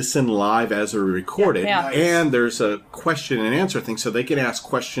to listen live as they're recorded. Yeah. Nice. And there's a question and answer thing, so they can ask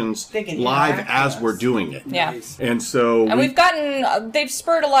questions They can live interact as with we're us. doing it. Yeah. nice. And so And we've gotten, they've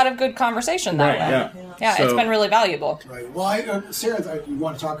spurred a lot of good conversation that way. yeah. Yeah, it's So- been really valuable. Right. Well, Sarah, you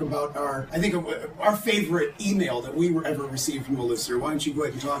want to talk about our favorite email that we were ever received from a listener. Why don't you go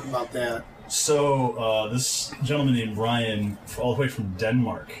ahead and talk about that? So this gentleman named Brian, all the way from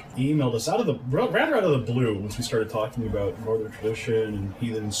Denmark, emailed us rather out of the blue once we started talking about Northern tradition and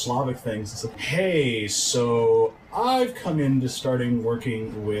heathen and Slavic things, and said, "Hey, so I've come into starting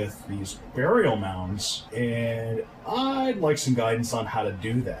working with these burial mounds, and I'd like some guidance on how to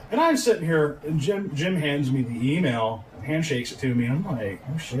do that." And I'm sitting here, and Jim hands me the email, handshakes it to me, and I'm like,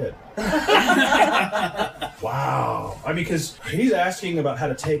 "Oh shit." Wow. I mean, because he's asking about how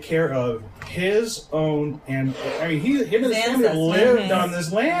to take care of his own, and I mean, him and his family ancestors. lived on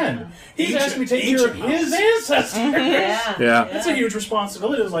this land. He's asking me to take care of his ancestors. Yeah. That's a huge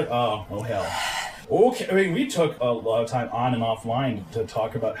responsibility. It was like, oh hell. Okay, I mean, we took a lot of time on and offline to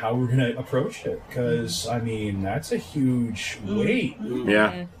talk about how we're going to approach it, because, I mean, that's a huge weight.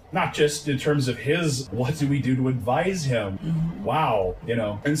 Yeah. Not just in terms of what do we do to advise him? Wow, you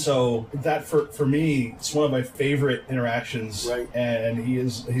know. And so that for me, it's one of my favorite interactions. Right. And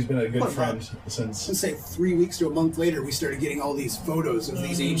he's been a good What friend about- since. Let's say 3 weeks to a month later, we started getting all these photos of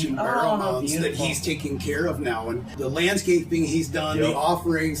these ancient burial Oh, mounds that beautiful. he's taking care of now, and the landscaping he's done, Yep. the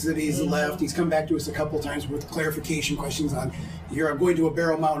offerings that he's left. He's come back to us a couple times with clarification questions on, here I'm going to a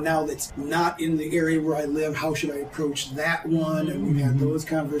burial mound now that's not in the area where I live. How should I approach that one? And we've had those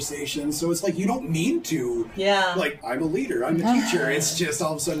conversations. So it's like you don't mean to. Yeah. Like, I'm a leader, I'm a teacher. It's just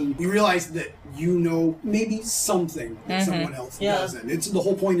all of a sudden you realize that you know maybe something that someone else Yeah. doesn't. It's the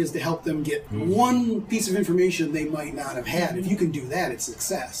whole point is to help them get one piece of information they might not have had. If you can do that, it's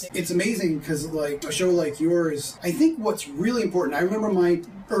success. It's amazing because like a show like yours, I think what's really important, I remember my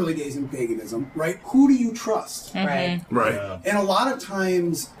early days in paganism, right? Who do you trust? Right. Right. And a lot of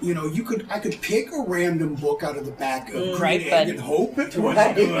times, you know, I could pick a random book out of the back of Right, Green but- Egg and hope it was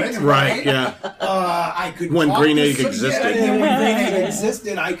Right. good. Right, yeah. I could When talk Green to Egg some- existed. Yeah, when Green Egg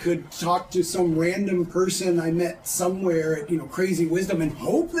existed, I could talk to some random person I met somewhere at Crazy Wisdom and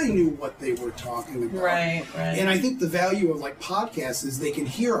hope they knew what they were talking about. Right. And I think the value of like podcasts is they can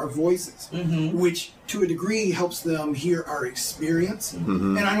hear our voices, which to a degree helps them hear our experience.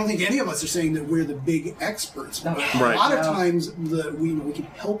 And I don't think any of us are saying that we're the big experts. But Right. a lot of times we can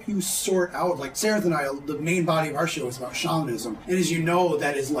help you sort out, like Sarah and I, the main body of our show is about shamanism. And as you know,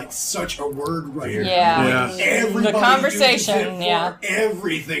 that is like such a word right now. Yeah. Yeah. Everybody The conversation, uses it for yeah.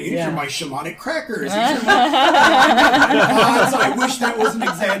 everything. These Yeah. are my shamanic crackers. These are my I wish that was an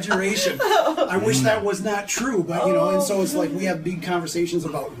exaggeration. I wish that was not true. But and so it's like we have big conversations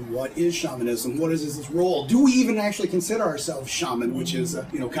about what is shamanism, what is this role? Do we even actually consider ourselves shaman? Which is a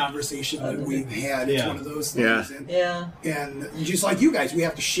conversation that we've had. It's Yeah. one of those Yeah. things. Yeah. And just like you guys, we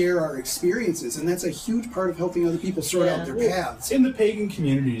have to share our experiences, and that's a huge part of helping other people sort out their paths. In the pagan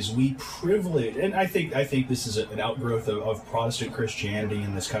communities, we privilege, and I think this is an outgrowth of Protestant Christianity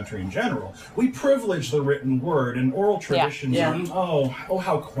in this country in general. We privilege the written word, and oral traditions Yeah. are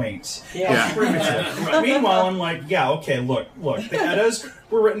how quaint, Yeah. how primitive. Meanwhile, I'm like, yeah, okay, look, the Eddas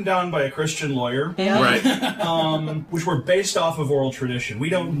were written down by a Christian lawyer, Yeah. Right. which were based off of oral tradition. We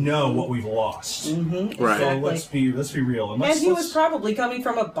don't know what we've lost. Right. So Exactly. let's be real, And he was probably coming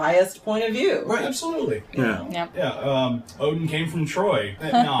from a biased point of view. right, absolutely. Yeah. Yeah. Odin came from Troy.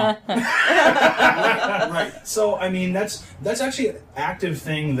 No. Right. So I mean that's actually an active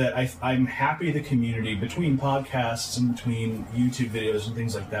thing that I'm happy the community, between podcasts and between YouTube videos and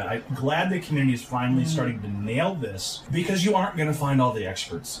things like that, I'm glad the community is finally starting to nail this, because you aren't going to find all the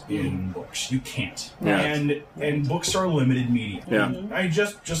experts in books. You can't. Yeah. And books are a limited medium. Yeah. I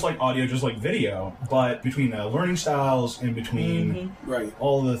just like audio, just like video, but between learning styles and between Right.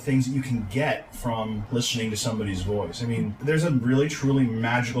 all the things that you can get from listening to somebody's voice. I mean, there's a really, truly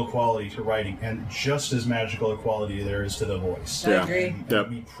magical quality to writing, and just as magical a quality there is to the voice. Yeah. I agree. And Yep.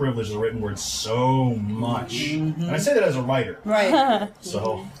 we privilege the written word so much. And I say that as a writer. Right.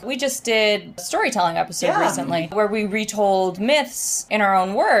 So, We just did a storytelling episode Yeah. recently where we retold myths in our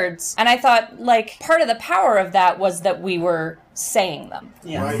own words. And I thought, like, part of the power of that was that we were saying them.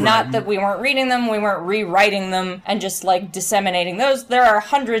 Yeah. Right. Not that we weren't reading them, we weren't rewriting them and just like disseminating those. There are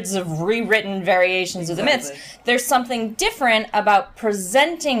hundreds of rewritten variations of the myths. There's something different about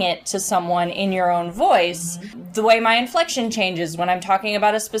presenting it to someone in your own voice. The way my inflection changes when I'm talking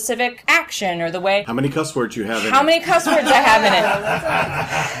about a specific action, or the way How many cuss words you have in how it? many cuss words I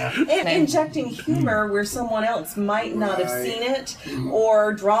have in it. And injecting humor where someone else might not have Right. seen it,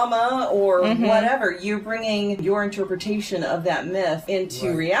 or drama, or whatever. You're bringing your interpretation of that myth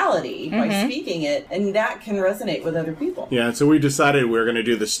into reality by speaking it, and that can resonate with other people. Yeah, so we decided we were going to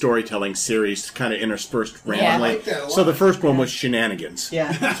do the storytelling series kind of interspersed randomly. I like that a lot. So the first one was shenanigans.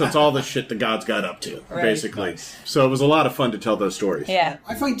 Yeah. So it's all the shit the gods got up to, Right. basically. So it was a lot of fun to tell those stories. Yeah.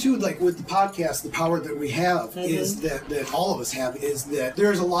 I find too, like with the podcast, the power that we have is that all of us have is that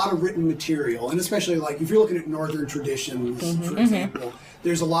there's a lot of written material, and especially like if you're looking at Northern traditions, for example,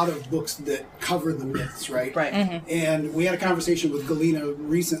 there's a lot of books that cover the myths, right? Right. And we had a conversation with Galena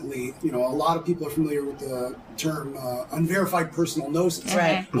recently. You know, a lot of people are familiar with the term unverified personal gnosis.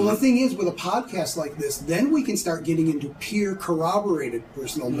 Right. Well, the thing is, with a podcast like this, then we can start getting into peer corroborated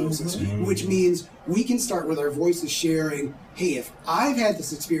personal gnosis, which means we can start with our voices sharing, hey, if I've had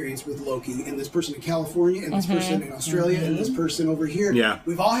this experience with Loki, and this person in California, and this person in Australia, and this person over here, Yeah.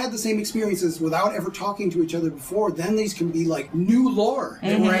 we've all had the same experiences without ever talking to each other before, then these can be like new lore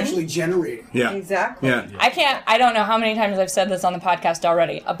that we're actually generating. Yeah. Exactly. Yeah. I don't know how many times I've said this on the podcast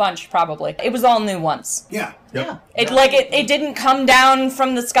already. A bunch, probably. It was all new once. Yeah. Yeah. It didn't come down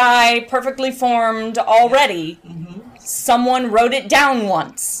from the sky perfectly formed already. Someone wrote it down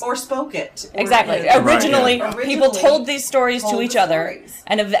once. Or spoke it. Or- Exactly. yeah. Originally, Right, yeah. people told these stories to told each the other, stories.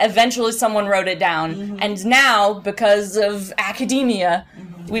 and eventually someone wrote it down. And now, because of academia,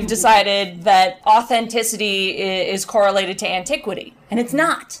 we've decided that authenticity is correlated to antiquity, and it's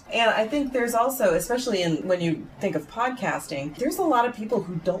not. And I think there's also, especially when you think of podcasting, there's a lot of people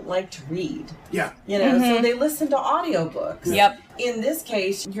who don't like to read. Yeah. You know, so they listen to audiobooks. Yep. In this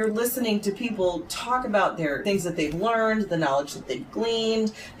case, you're listening to people talk about their things that they've learned, the knowledge that they've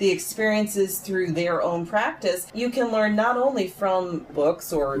gleaned, the experiences through their own practice. You can learn not only from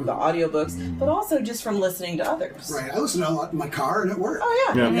books or the audiobooks, but also just from listening to others. Right. I listen to a lot in my car and at work. Oh,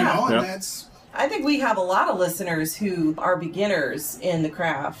 yeah. Yeah. You know, and Yeah. that's... I think we have a lot of listeners who are beginners in the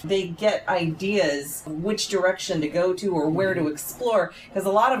craft. They get ideas which direction to go to or where to explore, because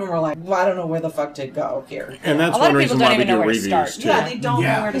a lot of them are like, well, I don't know where the fuck to go here. And that's A lot one of people reason don't why we even know do where to reviews, start. too. Yeah, they don't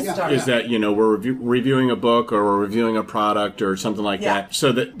Yeah. know where to Yeah. start. Is that, you know, we're reviewing a book or we're reviewing a product or something like Yeah. that,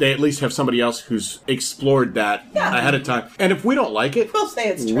 so that they at least have somebody else who's explored that ahead of time. And if we don't like it, We'll say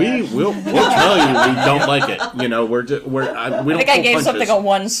it's we'll tell you we don't like it. You know, we don't I think I pull gave punches. something a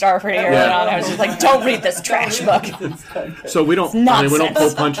 1 star pretty early on. I was just like, don't read this trash book. So we don't. I mean, we don't pull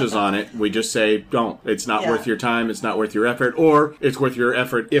nonsense. punches on it. We just say, don't. It's not Yeah. worth your time. It's not worth your effort. Or it's worth your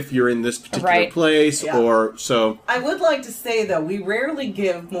effort if you're in this particular Right. place. Yeah. Or so. I would like to say, though, we rarely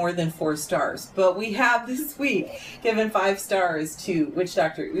give more than 4 stars, but we have this week given 5 stars to Witch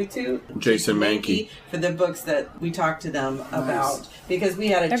Doctor Utu, Jason Mankey. for the books that we talked to them about, because we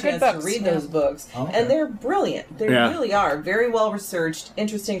had a They're good chance to books, read yeah. those books, Okay. and they're brilliant. They Yeah. really are very well researched,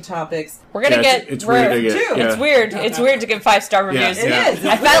 interesting topics. We're gonna Yeah, get. it's weird to get. too. Yeah. It's weird. It's weird to give 5-star reviews. It Yeah. is.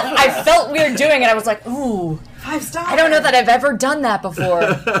 I felt weird doing it. I was like, ooh, 5 stars. I don't know that I've ever done that before.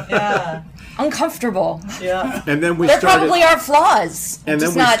 Yeah, Uncomfortable. yeah. And then we There started. probably are flaws. And then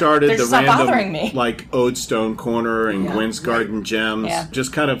Just we not- started they're the just not bothering random, me. like Odestone Corner and Gwen's Garden Gems. Yeah.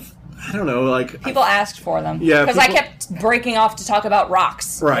 Just kind of, I don't know, like People asked for them. Yeah, Because I people- kept breaking off to talk about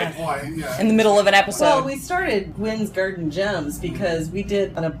rocks right. in the middle of an episode. Well, we started Gwen's Garden Gems because we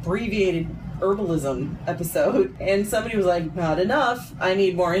did an abbreviated herbalism episode, and somebody was like, not enough, I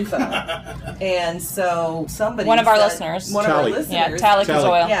need more info. And so somebody One of our said- listeners. one of our Tally. listeners, Yeah, Tally Tally.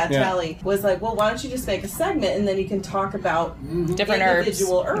 Kazoil. yeah, Yeah. Tally was like, well, why don't you just make a segment and then you can talk about Different herbs.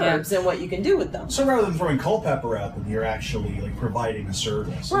 individual herbs and what you can do with them. So rather than throwing Culpepper out, then you're actually like providing a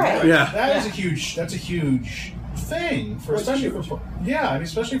service. Right. Yeah. That is a huge. That's a huge thing for especially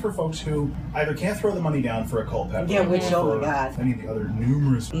especially for folks who either can't throw the money down for a Culpepper. Yeah, which, or oh my for God. any of the other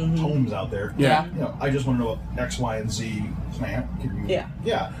numerous tomes out there. Yeah. You know, I just want to know what X, Y, and Z plant. Can you, Yeah.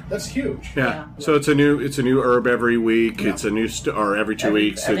 Yeah, that's huge. Yeah. Yeah. So it's a new herb every week. It's a new or every 2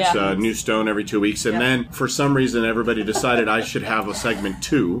 weeks. It's yeah. a new stone every 2 weeks. And Yeah. then for some reason everybody decided I should have a segment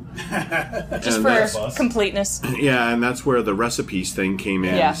 2. Just and for that's- completeness. Yeah, and that's where the recipes thing came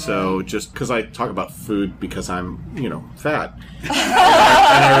in. Yeah. So just because I talk about food because I'm, fat. and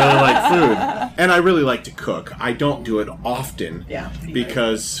I really like food. And I really like to cook. I don't do it often. Yeah.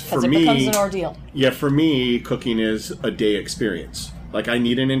 Because for Because it me, becomes an ordeal. yeah, for me, cooking is a day experience. Like, I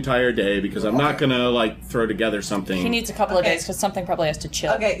need an entire day because I'm not going to, like, throw together something. He needs a couple of days because something probably has to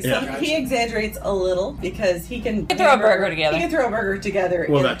chill. Okay, so Yeah. he exaggerates a little because he can throw a burger together. He can throw a burger together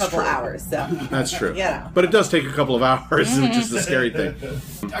in a that's couple true. hours. So That's true. Yeah. But it does take a couple of hours, which is the scary thing.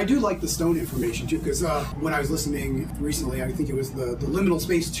 I do like the stone information too, because when I was listening recently, I think it was the Liminal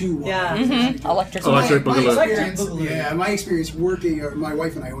Space 2 one. Yeah. Electric. Electric My Boogaloo. experience, yeah, my experience working, my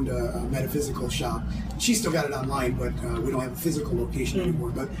wife and I owned a metaphysical shop. She still got it online, but we don't have a physical location anymore.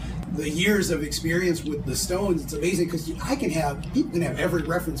 But the years of experience with the stones, it's amazing because people can have every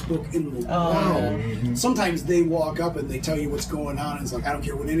reference book in the world. Sometimes they walk up and they tell you what's going on, and it's like, I don't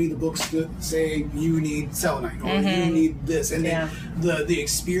care what any of the books say, you need selenite or you need this. And then the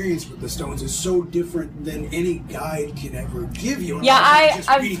experience with the stones is so different than any guide can ever give you. And Yeah, just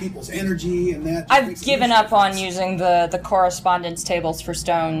reading people's energy and that. I've given up on using the correspondence tables for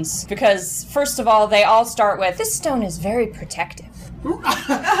stones because, first of all, they all start with, this stone is very protective.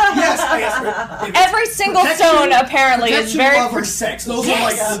 Yes. Every single stone apparently is very love or sex. Those are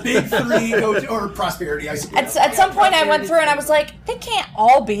like the big three, or prosperity, I suppose. At some point I went through and I was like, they can't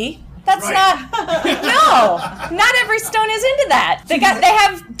all be. That's not every stone is into that. They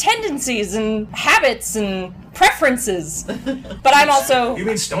have tendencies and habits and preferences. But I'm also... You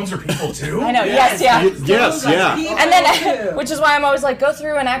mean stones are people too? I know, yes, yeah. Yes, yeah. And then, which is why I'm always like, go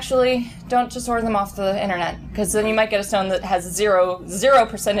through and actually don't just order them off the internet, because then you might get a stone that has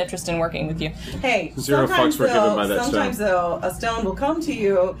 0% interest in working with you. Hey, Zero fucks were given by that stone. sometimes though, a stone will come to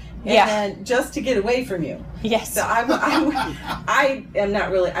you and just to get away from you. Yes. So I am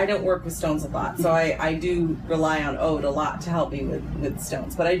not really, I don't work with stones a lot, so I do rely on Ode a lot to help me with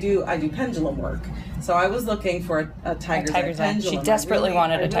stones, but I do pendulum work. So I was looking for a tiger's eye pendulum. She desperately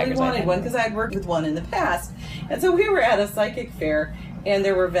wanted a tiger's eye. I wanted one because I had worked with one in the past. And so we were at a psychic fair, and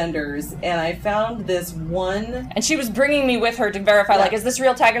there were vendors, and I found this one. And she was bringing me with her to verify, like, is this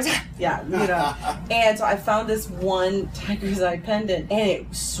real tiger's eye? Yeah, you know. And so I found this one tiger's eye pendant, and it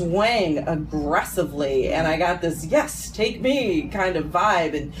swang aggressively, and I got this, yes, take me kind of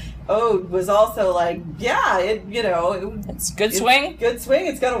vibe, and Ode was also like, yeah, it's good swing. Good swing.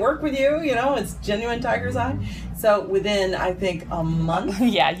 It's got to work with you. It's genuine tiger's eye. So within, I think, a month.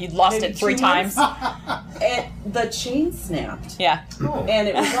 Yeah, you'd lost it 3 times. And the chain snapped. Yeah. And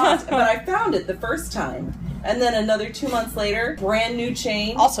it was lost. But I found it the first time. And then another 2 months later, brand new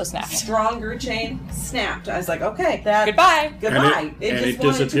chain. Also snapped. Stronger chain. Snapped. I was like, okay. Goodbye. Goodbye. And it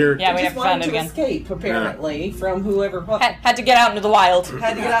disappeared. Yeah, we just never found it wanted to again. escape, apparently, from whoever. Had to get out into the wild.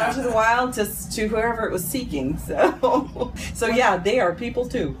 Had to get out into the wild to whoever it was seeking. So yeah, they are people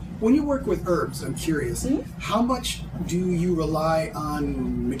too. When you work with herbs, I'm curious, how much do you rely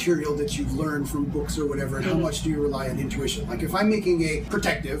on material that you've learned from books or whatever, and how much do you rely on intuition? Like if I'm making a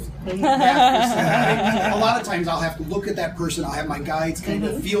protective, a lot of times I'll have to look at that person, I'll have my guides kind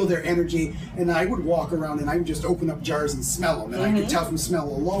of feel their energy, and I would walk around and I would just open up jars and smell them, and I could tell from smell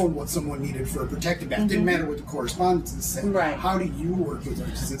alone what someone needed for a protective bath. Didn't matter what the correspondence said. Right. How do you work with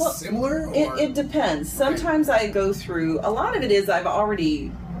herbs? Is it similar? Or? It depends. Sometimes I go through, a lot of it is I've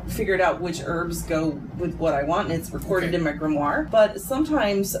already figured out which herbs go with what I want, and it's recorded in my grimoire. But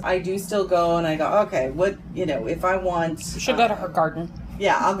sometimes I do still go and I go, okay, what, if I want... Should go to her garden.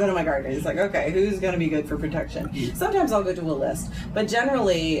 Yeah, I'll go to my garden. It's like, okay, who's going to be good for protection? Sometimes I'll go to a list. But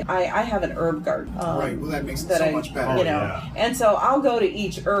generally, I have an herb garden. Right, well that makes it so much better. And so I'll go to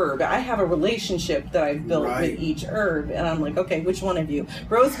each herb. I have a relationship that I've built with each herb, and I'm like, okay, which one of you?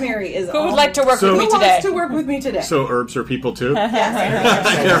 Rosemary is... Who would like to work with me Who today? wants to work with me today? So herbs are people too?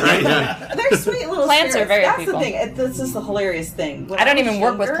 Yes. They're sweet little Plants spirits. are very That's people. the thing. This is the hilarious thing. When I don't was even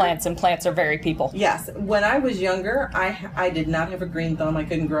work with younger- plants, and plants are very people. Yes. When I was younger, I did not have a green thumb. I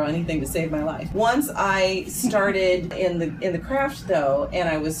couldn't grow anything to save my life. Once I started in the craft though, and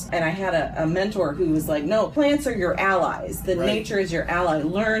I had a mentor who was like, no, plants are your allies. Nature is your ally.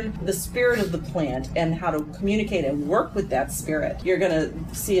 Learn the spirit of the plant and how to communicate and work with that spirit. You're gonna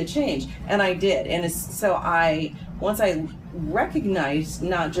see a change. And I did. And once I recognized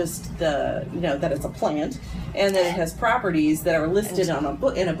not just that it's a plant and that it has properties that are listed in a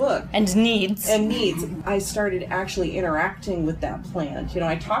book and needs I started actually interacting with that plant.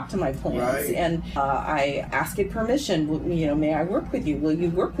 I talk to my plants and I ask it permission. May I work with you? Will you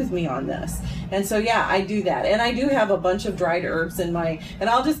work with me on this? And so I do that, and I do have a bunch of dried herbs and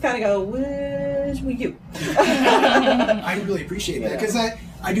I'll just kind of go, which will you? I really appreciate that because I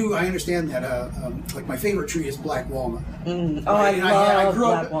understand that. Like my favorite tree is black walnut. I love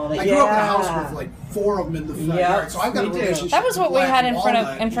black walnut. I grew up in a house with like 4 of them in the front Yep, yard. So I've got a we do. relationship. That was what with we had black in front of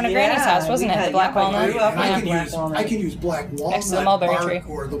walnut. Granny's house, wasn't we it? had- The black yeah, I walnut. grew up And I on can black use walnut. I can use black Next to the walnut mulberry bark tree.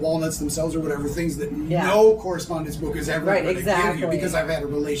 or the walnuts themselves or whatever, things that Yeah. no correspondence book is ever Right, going to give exactly. you because I've had a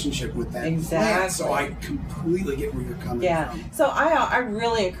relationship with that plant. So I completely get where you're coming from. So I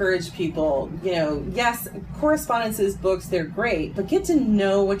really encourage people, yes, correspondences, books, they're great, but get to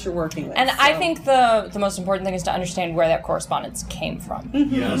know what you're working with. And I think the most important thing is to understand where that correspondence came from.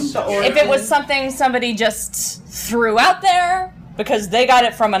 Yes. If it was something somebody just threw out there because they got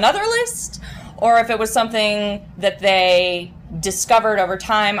it from another list, or if it was something that they discovered over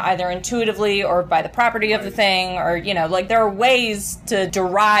time, either intuitively or by the property of the thing, or, there are ways to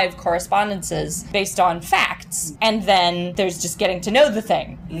derive correspondences based on facts, and then there's just getting to know the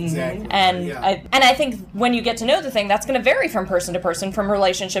thing. Exactly. And Yeah. I think when you get to know the thing, that's going to vary from person to person, from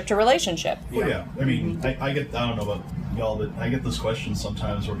relationship to relationship. Well, yeah. I mean, I don't know about y'all, but I get those questions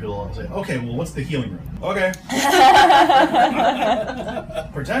sometimes where people say, okay, well, what's the healing room? Okay.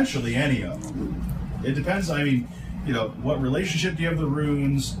 Potentially any of them. It depends. I mean, what relationship do you have with the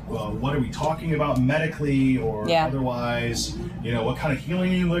runes? What are we talking about medically or otherwise? What kind of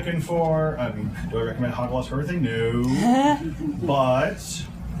healing are you looking for? I mean, do I recommend Hagelas for everything? No. But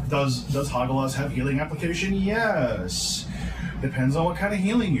does Hagelas have healing application? Yes. Depends on what kind of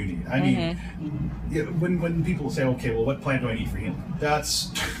healing you need. I mean, when people say, okay, well, what plant do I need for healing?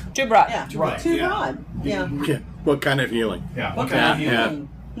 That's too broad. Yeah, right. too broad. Yeah. What kind of healing? Yeah. What kind of kind of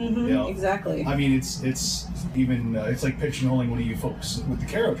healing? healing? Exactly. I mean, it's even it's like pigeonholing one of you folks with the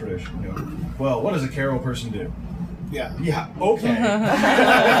Caro tradition. Well, what does a Caro person do? Yeah. Yeah. Okay.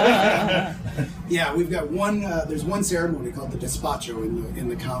 Yeah, we've got one. There's one ceremony called the despacho in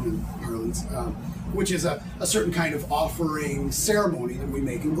the common parlance, which is a certain kind of offering ceremony that we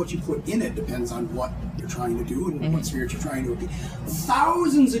make, and what you put in it depends on what you're trying to do and what spirit you're trying to appease.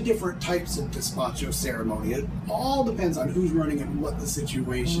 Thousands of different types of despacho ceremony. It all depends on who's running it and what the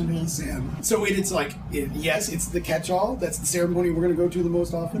situation is. And so it's like, yes, it's the catch-all. That's the ceremony we're going to go to the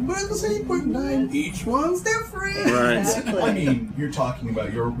most often. But at the same point in time, each one's different. Right. Exactly. I mean, you're talking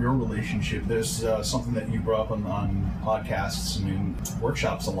about your relationship. There's something that you brought up on podcasts and in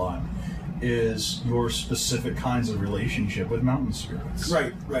workshops a lot. Is your specific kinds of relationship with mountain spirits.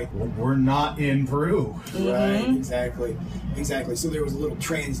 Right. We're not in Peru. Right, exactly. So there was a little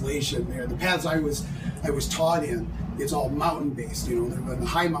translation there. The paths I was taught in, it's all mountain based. They're in the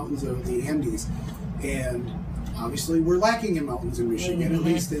high mountains of the Andes, and obviously we're lacking in mountains in Michigan, at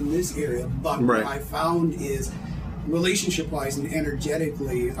least in this area. But what I found is, relationship-wise and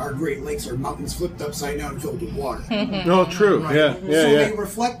energetically, our Great Lakes are mountains flipped upside down and filled with water. Oh, true. Right. Yeah. So they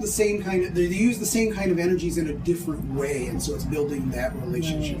reflect the same kind of, they use the same kind of energies in a different way, and so it's building that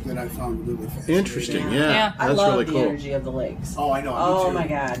relationship that I found really fascinating. Interesting. Yeah. I That's love really the cool. energy of the lakes. Oh, I know. Oh me too. my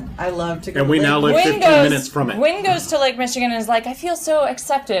God, I love to go. And we to now Lake- live 15 minutes from it. Wynn goes to Lake Michigan and is like, I feel so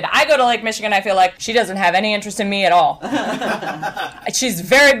accepted. I go to Lake Michigan, I feel like she doesn't have any interest in me at all. She's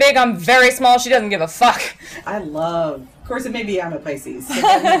very big, I'm very small, she doesn't give a fuck. I love. Of course, it may be I'm a Pisces, so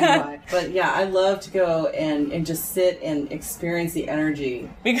that may be why. But yeah, I love to go and just sit and experience the energy.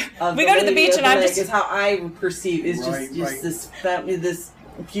 We of go to the beach and I'm lake just... is how I perceive is just this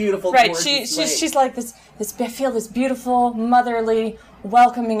beautiful. Right, gorgeous lake. she's like this. I feel this beautiful, motherly,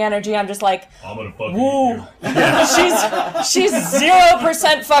 welcoming energy. I'm just like, I'm gonna fucking woo. eat She's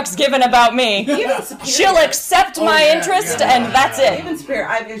 0% fucks given about me. Even Superior. She'll accept my interest, and that's it. Even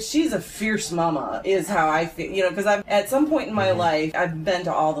Superior, she's a fierce mama, is how I feel. Because I've at some point in my life, I've been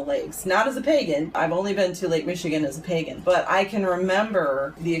to all the lakes. Not as a pagan. I've only been to Lake Michigan as a pagan. But I can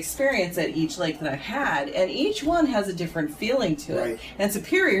remember the experience at each lake that I've had, and each one has a different feeling to it. Right. And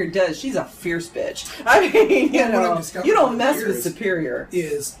Superior does. She's a fierce bitch. I mean, What I've discovered you don't over mess the with years Superior.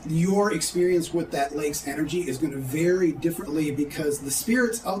 Is your experience with that lake's energy is going to vary differently because the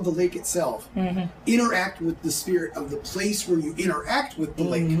spirits of the lake itself interact with the spirit of the place where you interact with the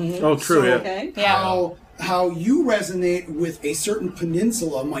lake. Oh, true. So, Yeah. Okay? Yeah. How you resonate with a certain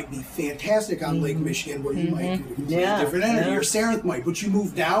peninsula might be fantastic on Lake Michigan, where you might get a completely different energy. Yeah. Or Sarenth might, but you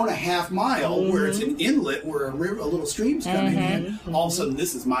move down a half mile where it's an inlet where a little stream's coming in. All of a sudden,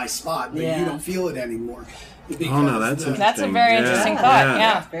 this is my spot, but you don't feel it anymore. Oh, no, that's interesting. That's a very interesting thought,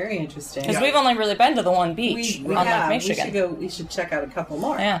 yeah. Very interesting. Because we've only really been to the one beach we on have. Lake Michigan. We should check out a couple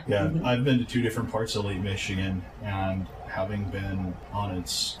more. Yeah. Yeah, I've been to 2 different parts of Lake Michigan, and having been on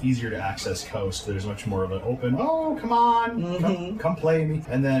its easier to access coast, there's much more of an open, oh, come on, come play me.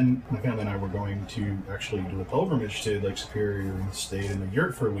 And then my family and I were going to actually do a pilgrimage to Lake Superior and stayed in the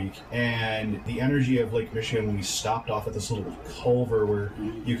yurt for a week. And the energy of Lake Michigan, when we stopped off at this little culvert where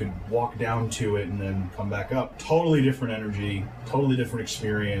you could walk down to it and then come back up, totally different energy, totally different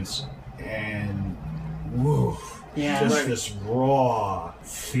experience. And woo, Yeah. just this raw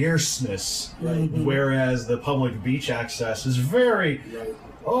fierceness. Whereas the public beach access is very,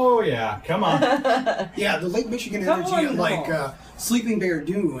 oh yeah, come on. Yeah, the Lake Michigan Come energy, on, like Nicole. Sleeping Bear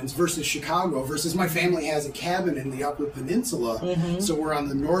Dunes versus Chicago versus my family has a cabin in the Upper Peninsula, so we're on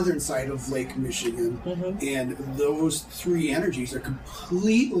the northern side of Lake Michigan, and those three energies are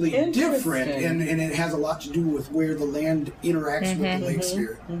completely different, Interesting. and it has a lot to do with where the land interacts with the lake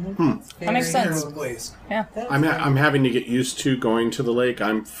sphere. That makes Very sense. Terrible place. Yeah. I'm having to get used to going to the lake.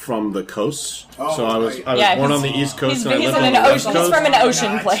 I'm from the coast, so I was Yeah, born on he's- the East Coast. He's, and I he's lived in on an the West ocean. He's Coast. from an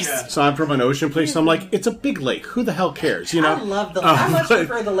ocean Gotcha. place. So I'm from an ocean place. So I'm like, it's a big lake. Who the hell cares? You know. I love I much but-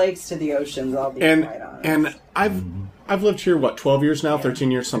 prefer the lakes to the oceans, I'll be and quite honest. and I've lived here 12 years now, 13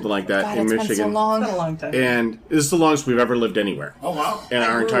 years, something like that God, in it's Michigan. been so It's long. been a long time. And this is the longest we've ever lived anywhere Oh wow! in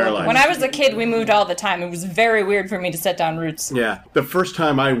our entire life. When I was a kid, we moved all the time. It was very weird for me to set down roots. Yeah. The first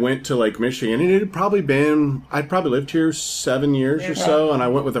time I went to Lake Michigan, it had probably been, I'd probably lived here 7 years or so, and I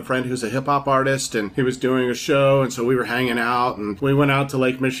went with a friend who's a hip-hop artist, and he was doing a show, and so we were hanging out, and we went out to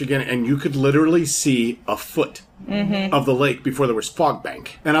Lake Michigan, and you could literally see a foot of the lake before there was fog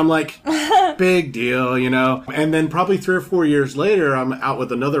bank. And I'm like, big deal, you know? And then probably 3 or 4 years later, I'm out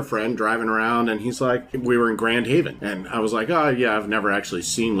with another friend driving around, and he's like, we were in Grand Haven, and I was like, oh, yeah, I've never actually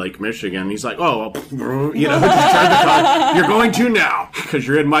seen Lake Michigan. He's like, oh, well, you know, just tried to talk. You're going to now, because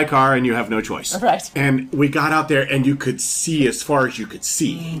you're in my car and you have no choice. Right. And we got out there, and you could see as far as you could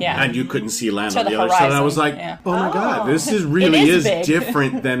see. Yeah. And you couldn't see land To on the the other side. And I horizon, was like, yeah. oh my God, this is really It is is big.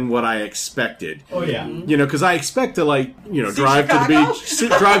 different than what I expected. Oh yeah. You know, because I expect to, like, you know, drive Chicago? to the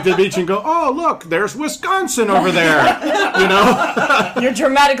beach, drive to the beach and go, oh, look, there's Wisconsin over there. You know? You're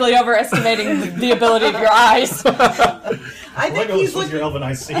dramatically overestimating the ability of your eyes. I think Legos he's was looking. your Elven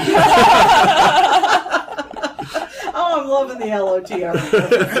IC. Oh, I'm loving the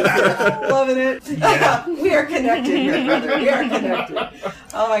LOTR. Loving it. We are connected here, brother. We are connected.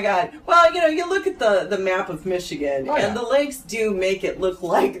 Oh my God. Well, you know, you look at the map of Michigan, and the lakes do make it look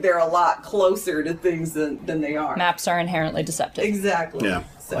like they're a lot closer to things than they are. Maps are inherently deceptive. Exactly. Yeah.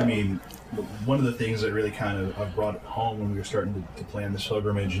 So. I mean, one of the things that really kind of brought it home when we were starting to plan this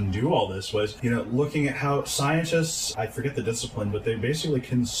pilgrimage and do all this was, you know, looking at how scientists, I forget the discipline, but they basically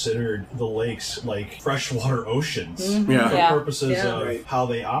considered the lakes like freshwater oceans for Yeah. purposes Yeah. of Right. how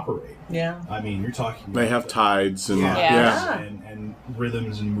they operate. Yeah. I mean, you're talking They have tides and Yeah. and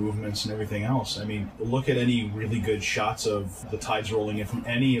rhythms and movements and everything else. I mean, look at any really good shots of the tides rolling in from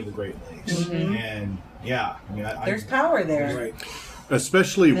any of the Great Lakes, and yeah, I mean, There's power there. Right.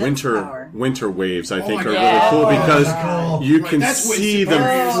 Especially That's power. winter waves, I think, my are God. really cool because God. you Right, can that's when see Superior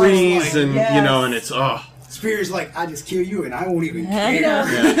them is freeze like, and, yes. you know, and it's, Superior's like, I just kill you and I won't even You care.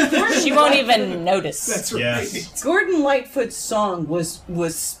 know, She won't even notice. That's right. Yes. Gordon Lightfoot's song was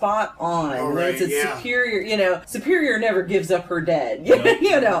spot on. Oh, right, It's a yeah. Superior, you know, Superior never gives up her dead.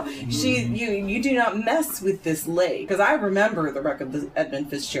 You know, you do not mess with this lake. Because I remember the wreck of the Edmund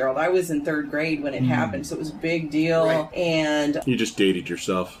Fitzgerald. I was in 3rd grade when it happened, so it was a big deal. Right. And you just dated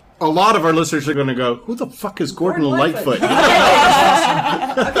yourself. A lot of our listeners are going to go, who the fuck is Gordon Lightfoot?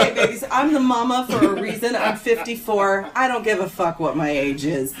 Okay, babies, I'm the mama for a reason. I'm 54. I don't give a fuck what my age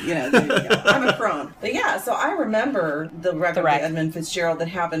is. You know, there you go. I'm a crone. But yeah, so I remember the wreck of the Edmund Fitzgerald that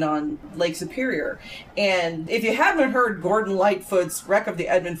happened on Lake Superior. And if you haven't heard Gordon Lightfoot's Wreck of the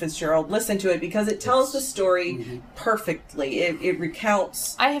Edmund Fitzgerald, listen to it because it tells the story perfectly. It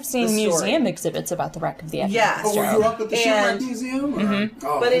recounts. I have seen the story. museum exhibits about the wreck of the Edmund Yes. Oh, were Fitzgerald. you up at the And- Shipwreck Museum?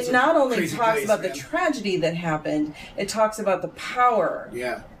 Oh, But that's it a not only crazy talks place, about the man. tragedy that happened, it talks about the power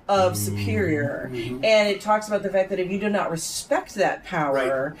Yeah. of Superior. And it talks about the fact that if you do not respect that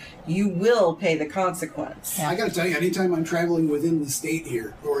power, you will pay the consequence. I got to tell you, anytime I'm traveling within the state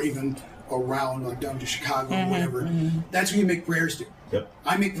here, or even around, like down to Chicago or whatever, that's who you make prayers to. Yep.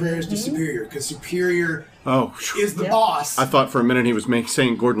 I make prayers to Superior because Superior Oh, is the boss. I thought for a minute he was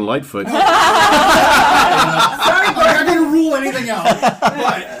saying Gordon Lightfoot. Sorry, I'm not going to rule anything out.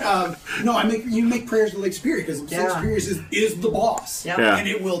 But no, you make prayers to Lake Superior because Lake Superior is the boss, Yep. Yeah. and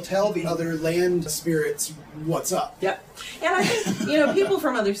it will tell the other land spirits what's up. Yep. And I think, you know, people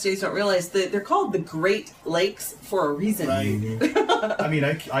from other states don't realize that they're called the Great Lakes for a reason. I mean,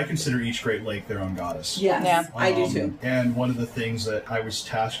 I consider each Great Lake their own goddess. Yes, Yeah. I do too. And one of the things that I was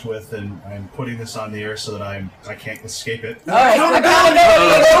tasked with, and I'm putting this on the air so that I can't escape it. All right,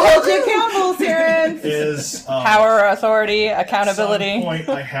 accountability. We'll hold you accountable. rule, Saren. is Power, authority, accountability. At some point,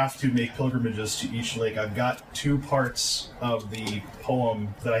 I have to make pilgrimages to each lake. I've got 2 parts of the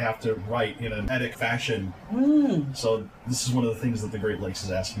poem that I have to write in an epic fashion. So this is one of the things that the Great Lakes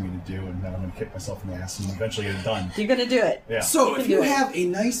is asking me to do, and then I'm going to kick myself in the ass and eventually get it done. You're going to do it. Yeah. So, if you have a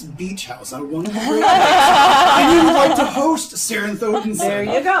nice beach house on one of the Great Lakes and you would like to host Saren Thodenson, There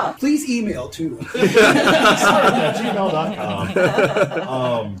you go. please email to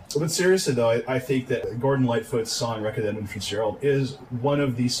gmail.com. But seriously, though, I think that Gordon Lightfoot's song "Record Edmund Fitzgerald" is one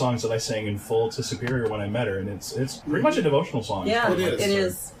of the songs that I sang in full to Superior when I met her, and it's pretty much a devotional song. Yeah, it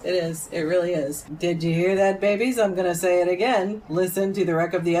is. It really is. Did you hear that, babies? I'm going to say it again. Listen to The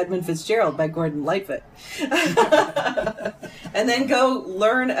Wreck of the Edmund Fitzgerald by Gordon Lightfoot. And then go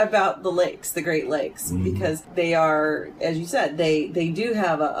learn about the lakes, the Great Lakes, because they are, as you said, they do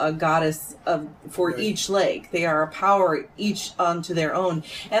have a goddess for each lake. They are a power each unto their own.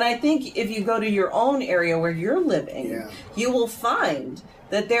 And I think if you go to your own area where you're living, you will find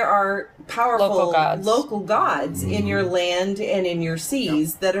that there are powerful local gods in your land and in your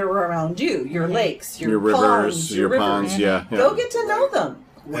seas that are around you, your lakes, your rivers, your ponds. Yeah. Go get to know them.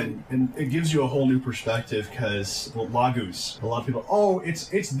 And it gives you a whole new perspective because Lagos, a lot of people, it's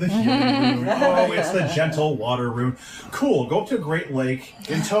the healing rune, it's the gentle water rune. Cool, go up to a Great Lake,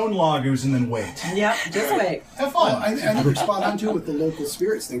 intone Lagos, and then wait. Yep, just wait. Have fun. I think you're spot on too with the local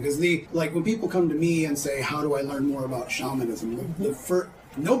spirits thing, because when people come to me and say, how do I learn more about shamanism,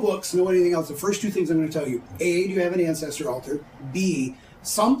 no books, no anything else, the first 2 things I'm going to tell you: A, do you have an ancestor altar? B,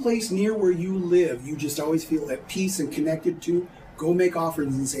 someplace near where you live you just always feel at peace and connected to, go make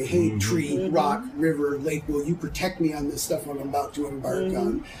offerings and say, hey, tree, rock, river, lake, will you protect me on this stuff I'm about to embark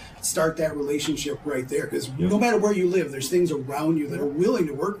on? Start that relationship right there, because no matter where you live, there's things around you that are willing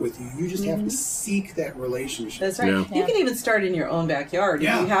to work with you. You just have to seek that relationship. That's right. Yeah. You can even start in your own backyard. If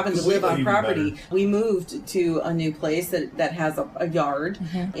you happen to live on property. We moved to a new place that has a yard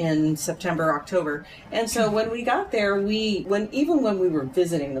in September, October. And so when we got there, even when we were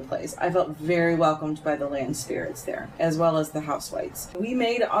visiting the place, I felt very welcomed by the land spirits there, as well as the house whites. We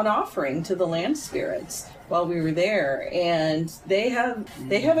made an offering to the land spirits while we were there, and they have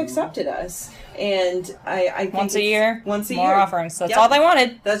accepted us. And I think once a year, more offerings. That's all they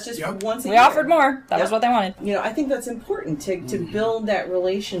wanted. That's just once a year. We offered more. That was what they wanted. I think that's important to build that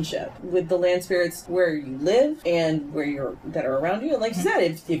relationship with the land spirits where you live and that are around you. And like you said,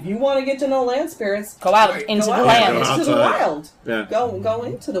 if you want to get to know land spirits, go out into the land, into the wild. Yeah. Go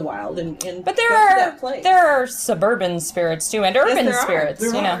into the wild and but there are suburban spirits too, and urban spirits.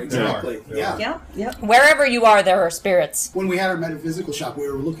 Exactly. Yeah. Wherever you are, there are spirits. When we had our metaphysical shop, we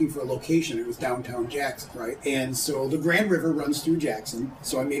were looking for a location. It was downtown Jackson, right? And so the Grand River runs through Jackson.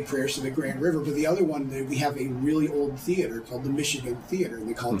 So I made prayers to the Grand River. But the other one, we have a really old theater called the Michigan Theater, and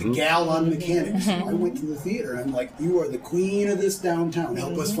they call it the Gallon Mechanics. So I went to the theater, and I'm like, you are the queen of this downtown.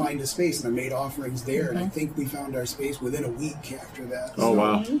 Help us find a space. And I made offerings there, and I think we found our space within a week after that. Oh,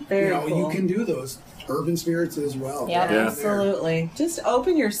 wow. Very cool. You can do those. Urban spirits as well. Yeah, absolutely. Just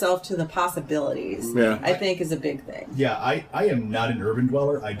open yourself to the possibilities. Yeah. I think is a big thing. Yeah, I am not an urban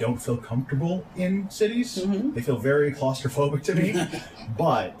dweller. I don't feel comfortable in cities. They feel very claustrophobic to me.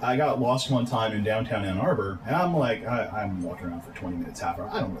 But I got lost one time in downtown Ann Arbor, and I'm like, I'm walking around for 20 minutes, half an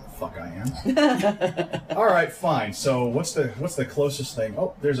hour. I don't know where the fuck I am. All right, fine. So what's the closest thing?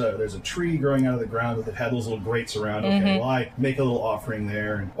 Oh, there's a tree growing out of the ground with it had those little grates around. Okay, well, I make a little offering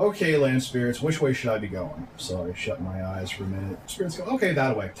there. And okay, land spirits, which way should I be going? So I shut my eyes for a minute. Spirits go, okay,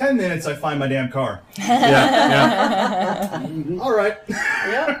 that way. 10 minutes, I find my damn car. All right.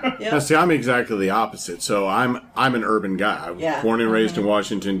 Now, see, I'm exactly the opposite. So I'm an urban guy. I was born and raised in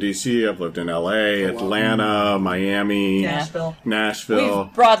Washington, D.C. I've lived in L.A., Atlanta, Miami, Nashville.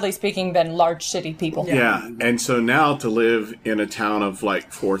 We've, broadly speaking, been large city people. Yeah. And so now to live in a town of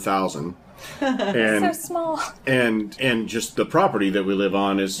like 4,000. And so small. And just the property that we live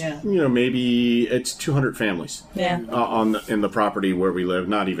on is maybe it's 200 families. In the property where we live,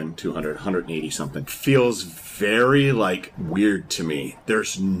 not even 200, 180 something. Feels very weird to me.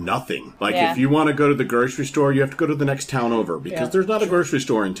 There's nothing. If you want to go to the grocery store, you have to go to the next town over because there's not a grocery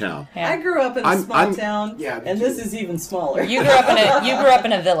store in town. I grew up in a small town, and this is even smaller. You grew up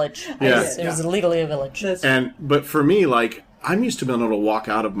in a village. It was legally a village. But for me, I'm used to being able to walk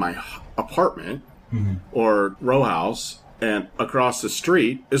out of my apartment or row house and across the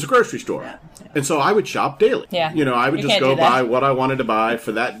street is a grocery store. Yeah. And so I would shop daily. Yeah. You know, I would just go buy what I wanted to buy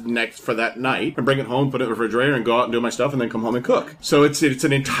for that night and bring it home, put it in the refrigerator, and go out and do my stuff, and then come home and cook. So it's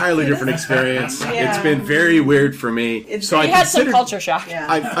an entirely different experience. Yeah. It's been very weird for me. So you had some culture shock. Yeah.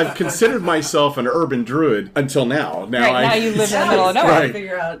 I've considered myself an urban druid until now. Now you live in the middle of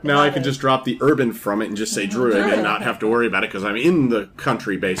nowhere. Right. Now I can just drop the urban from it and just say druid and not have to worry about it because I'm in the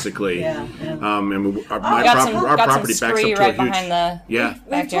country basically. Yeah. And our property backs up to right a huge. Behind the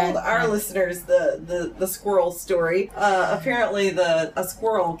We've told our listeners the squirrel story. Apparently, a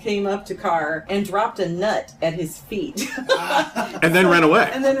squirrel came up to Carr and dropped a nut at his feet, and then ran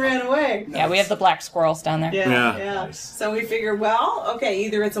away. Yeah, we have the black squirrels down there. Yeah. Nice. So we figured, well, okay,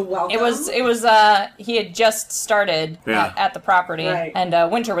 either it's a welcome. It was. He had just started at the property,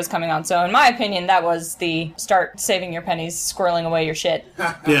 and winter was coming on. So, in my opinion, that was the start saving your pennies, squirreling away your shit.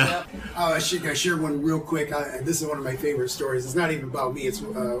 Yeah. I share one real quick. This is one of my favorite stories. It's not even about me. It's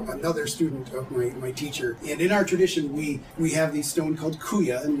another student of my teacher. And in our tradition, we have these stone called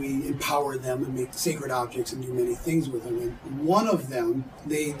kuya, and we empower them and make sacred objects and do many things with them. And one of them,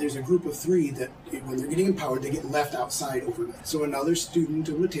 there's a group of 3 that when they're getting empowered, they get left outside overnight. So another student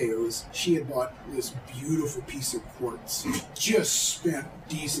of Mateo's, she had bought this beautiful piece of quartz. Just spent a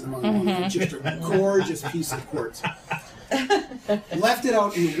decent amount of money. Just a gorgeous piece of quartz. Left it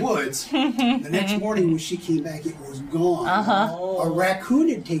out in the woods. The next morning when she came back, it was gone. A raccoon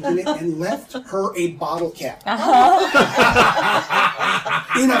had taken it and left her a bottle cap.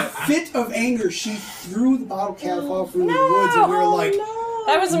 In a fit of anger, she threw the bottle cap off in the woods, and we were like,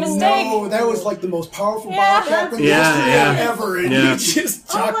 that was a mistake. No, that was like the most powerful bottle cap in the history ever, and he just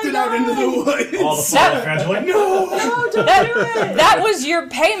chucked it out into the woods. All the Florida fans were like, no, don't do it. That was your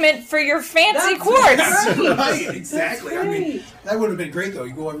payment for your fancy quartz. Right, exactly. I mean, that would have been great, though.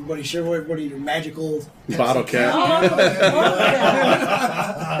 You go, everybody, share everybody your magical bottle cap.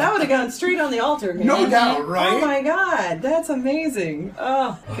 That would have gone straight on the altar. No doubt, right? Oh my God, that's amazing.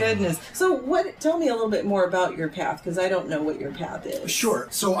 Oh goodness. So, tell me a little bit more about your path, because I don't know what your path is. Sure.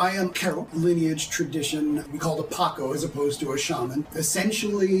 So I am Carol, lineage, tradition. We call it a Paco as opposed to a shaman.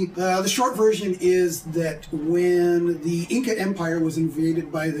 Essentially, the short version is that when the Inca Empire was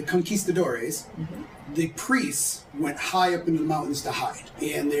invaded by the conquistadores, the priests went high up into the mountains to hide.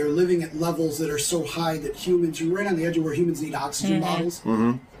 And they're living at levels that are so high that humans, you're right on the edge of where humans need oxygen bottles.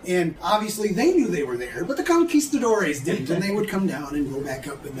 And obviously they knew they were there, but the conquistadores didn't, and they would come down and go back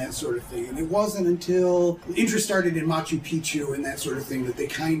up and that sort of thing. And it wasn't until interest started in Machu Picchu and that sort of thing that they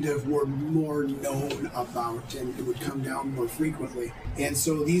kind of were more known about, and it would come down more frequently. And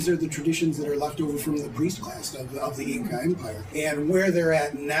so these are the traditions that are left over from the priest class of the Inca Empire. And where they're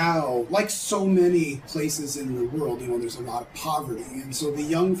at now, like so many places in the world, there's a lot of poverty. And so the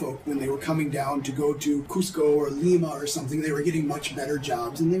young folk, when they were coming down to go to Cusco or Lima or something, they were getting much better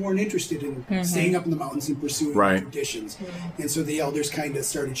jobs, and they weren't interested in staying up in the mountains and pursuing traditions. And so the elders kind of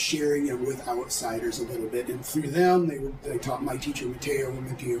started sharing it with outsiders a little bit. And through them, they taught my teacher, Mateo, and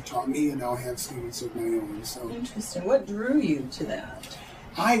Mateo taught me, and now I have students of my own. So interesting. What drew you to that?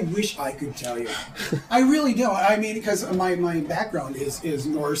 I wish I could tell you. I really don't. I mean, because my background is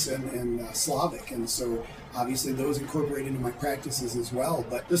Norse and Slavic, and so obviously those incorporate into my practices as well.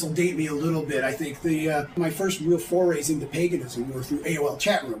 But this will date me a little bit. I think my first real forays into paganism were through AOL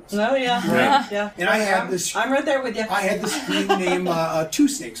chat rooms. Oh yeah, right. Yeah. And I had this. I'm right there with you. I had this screen name Two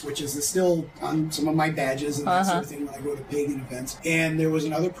Snakes, which is still on some of my badges and that sort of thing when I go to pagan events. And there was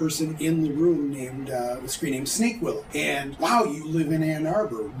another person in the room named the screen name Snake Willow. And wow, you live in Ann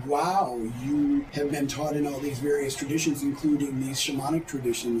Arbor. Wow, you have been taught in all these various traditions, including these shamanic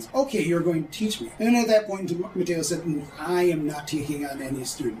traditions. Okay, you're going to teach me. And at that point, Mateo said, I am not taking on any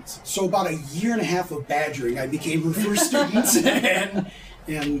students. So about a year and a half of badgering, I became her first student.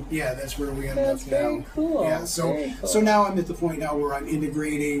 And yeah, that's where we ended up now. That's very cool. Yeah, so now I'm at the point now where I'm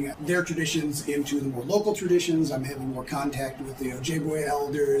integrating their traditions into the more local traditions. I'm having more contact with the Ojibwe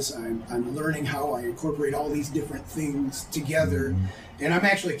elders. I'm learning how I incorporate all these different things together. And I'm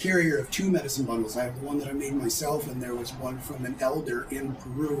actually a carrier of 2 medicine bundles. I have the one that I made myself, and there was one from an elder in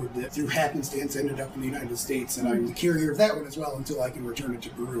Peru that through happenstance ended up in the United States, and I'm the carrier of that one as well until I can return it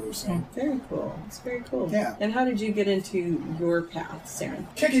to Peru. So very cool. It's very cool. Yeah. And how did you get into your path, Sarah? screaming.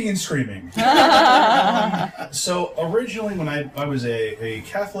 Kicking and screaming. So originally when I was a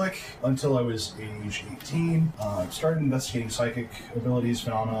Catholic until I was age 18, started investigating psychic abilities,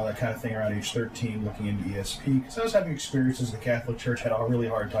 phenomena, that kind of thing around age 13, looking into ESP, because I was having experiences the Catholic Church had a really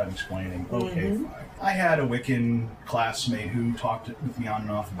hard time explaining. Okay, fine. I had a Wiccan classmate who talked with me on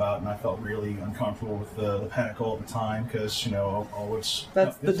and off about, and I felt really uncomfortable with the pentacle at the time, because, you know,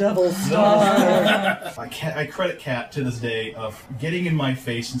 That's the devil's stuff. I credit Kat to this day of getting in my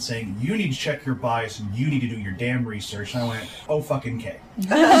face and saying, you need to check your bias and you need to do your damn research. And I went, oh, fucking K.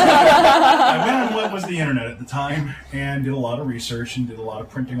 So I went on what was the internet at the time and did a lot of research and did a lot of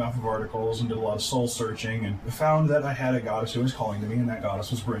printing off of articles and did a lot of soul searching and found that I had a goddess who was calling to me, and that goddess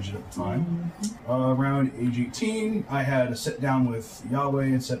was Bridget at the time. Around age 18, I had a sit down with Yahweh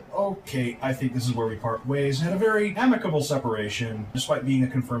and said, okay, I think this is where we part ways, and had a very amicable separation despite being a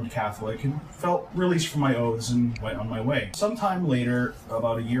confirmed Catholic, and felt released from my oaths and went on my way. Sometime later,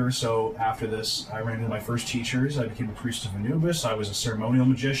 about a year or so after this, I ran into my first teachers. I became a priest of Anubis. I was a ceremonial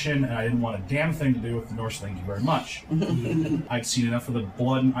magician, and I didn't want a damn thing to do with the Norse thank you very much. I'd seen enough of the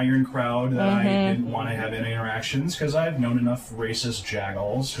blood and iron crowd that I didn't want to have any interactions, because I've known enough racist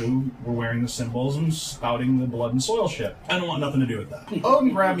jaggals who were wearing the symbols and spouting the blood and soil shit. I don't want nothing to do with that. Odin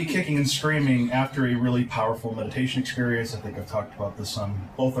grabbed me kicking and screaming after a really powerful meditation experience. I think I've talked about this on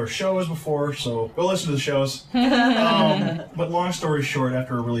both our shows before, so go listen to the shows. But long story short,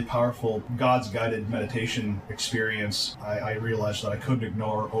 after a really powerful God's guided meditation experience, I realized that I couldn't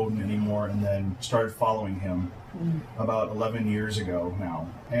ignore Odin anymore, and then started following him about 11 years ago now,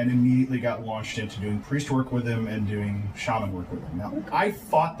 and immediately got launched into doing priest work with him and doing shaman work with him. Now, I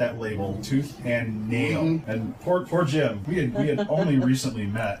fought that label tooth and nail, and poor Jim, we had only recently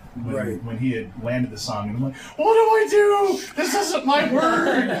met when he had landed the song, and I'm like, what do I do? This isn't my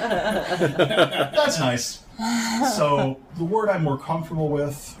word. That's nice. So the word I'm more comfortable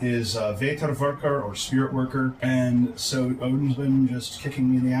with is Veterverker, or spirit worker, and so Odin's been just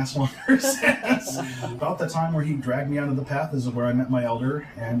kicking me in the ass longer since. About the time where he dragged me onto the path is where I met my elder,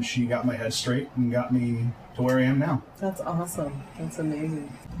 and she got my head straight and got me to where I am now. That's awesome. That's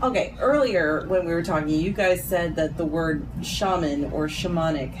amazing. Okay, earlier when we were talking, you guys said that the word shaman or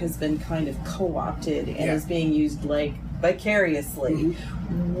shamanic has been kind of co-opted and is being used like vicariously.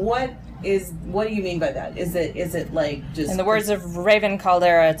 What do you mean by that? Is it like just, in the words of Raven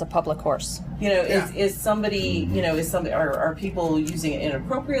Caldera, it's a public horse. You know, is somebody, you know, are people using it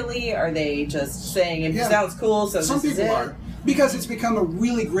inappropriately? Are they just saying it sounds cool, so some this people is it? are, because it's become a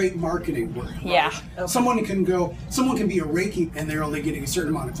really great marketing word. Yeah. Okay. Someone can be a Reiki and they're only getting a certain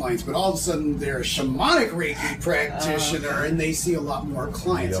amount of clients, but all of a sudden they're a shamanic Reiki practitioner and they see a lot more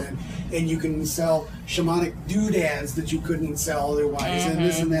clients. And you can sell shamanic doodads that you couldn't sell otherwise, and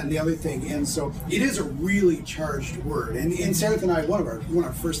this and that and the other thing. And so it is a really charged word. And Sarah and I, one of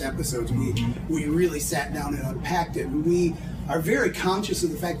our first episodes, we really sat down and unpacked it. And we are very conscious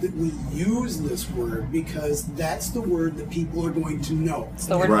of the fact that we use this word because that's the word that people are going to know. It's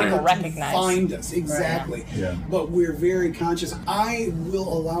the word people recognize. Find us, exactly. Right. Yeah. But we're very conscious. I will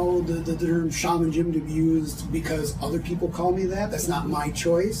allow the term Shaman Jim to be used because other people call me that. That's not my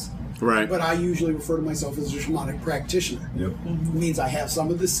choice. Right. But I usually refer to myself as a shamanic practitioner. Yep. It means I have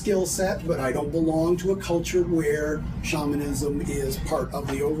some of the skill set, but I don't belong to a culture where shamanism is part of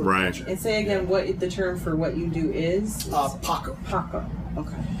the overall culture. And say again what the term for what you do is? Paco. Paco.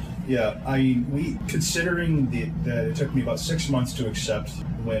 Okay. Yeah, considering that it took me about 6 months to accept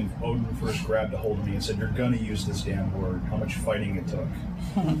when Odin first grabbed a hold of me and said, you're going to use this damn word, how much fighting it took.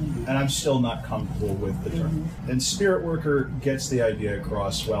 And I'm still not comfortable with the term. And spirit worker gets the idea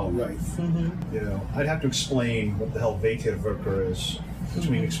across well. Right. You know, I'd have to explain what the hell Veterverker is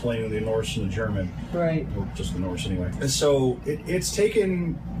between explaining the Norse and the German. Right. Or just the Norse anyway. And so it's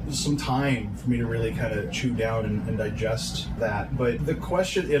taken some time for me to really kind of chew down and digest that. But the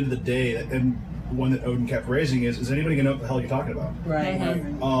question at the end of the day, and one that Odin kept raising is anybody going to know what the hell you're talking about? Right.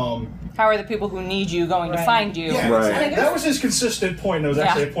 How are the people who need you going to find you? Yeah, that was his consistent point. And it was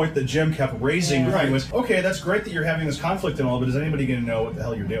actually a point that Jim kept raising. Yeah. Was, okay, that's great that you're having this conflict and all, but is anybody going to know what the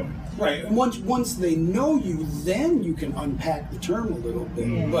hell you're doing? Right. And once they know you, then you can unpack the term a little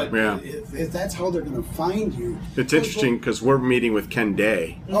bit. But if that's how they're going to find you. It's interesting because we're meeting with Ken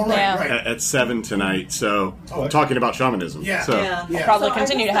Day at 7 tonight, so talking about shamanism. Yeah. So. We'll probably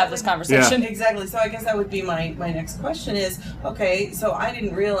continue to have this conversation. Yeah. Exactly. So I guess that would be my next question is, okay, so I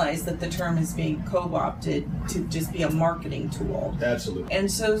didn't realize that the term is being co-opted to just be a marketing tool. Absolutely.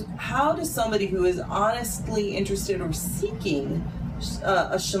 And so how does somebody who is honestly interested or seeking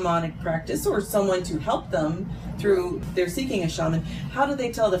a shamanic practice or someone to help them through their seeking a shaman, how do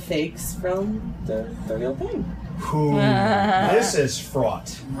they tell the fakes from the real thing? This is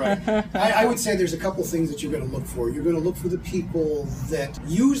fraught. Right. I would say there's a couple things that you're going to look for. You're going to look for the people that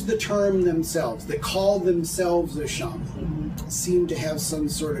use the term themselves, that call themselves a shaman, seem to have some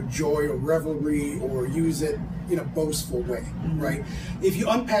sort of joy or revelry or use it in a boastful way, right? If you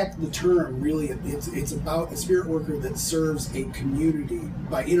unpack the term, really, it's about a spirit worker that serves a community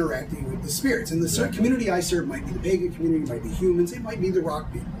by interacting with the spirits. And the community I serve might be the pagan community, might be humans, it might be the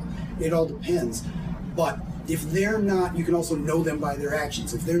rock people. It all depends. But if they're not, you can also know them by their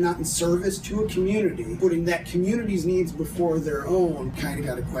actions. If they're not in service to a community, putting that community's needs before their own, kind of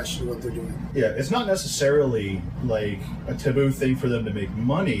got to question what they're doing. Yeah, it's not necessarily like a taboo thing for them to make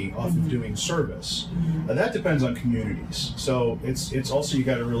money off of doing service. And that depends on communities. So it's also, you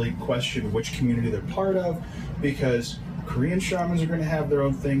got to really question which community they're part of, because Korean shamans are going to have their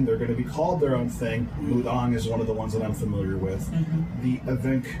own thing. They're going to be called their own thing. Mudang is one of the ones that I'm familiar with. The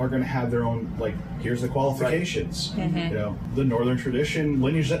Evenk are going to have their own, like, here's the qualifications. You know, the Northern tradition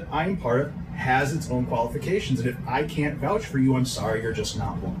lineage that I'm part of has its own qualifications. And if I can't vouch for you, I'm sorry, you're just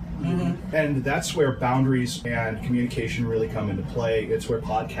not one. And that's where boundaries and communication really come into play. It's where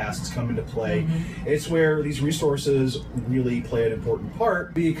podcasts come into play. It's where these resources really play an important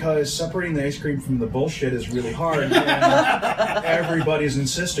part, because separating the ice cream from the bullshit is really hard, and everybody's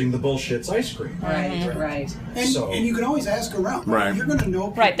insisting the bullshit's ice cream. Right. And you can always ask around. Right. You're going to know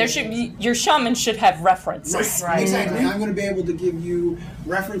people. Right, there should be, your shaman should have references. Right. Exactly. I'm going to be able to give you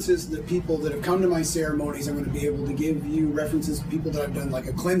references to people that have come to my ceremonies. I'm going to be able to give you references to people that I've done like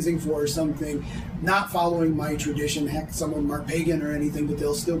a cleansing for or something, not following my tradition. Heck, some of them aren't pagan or anything, but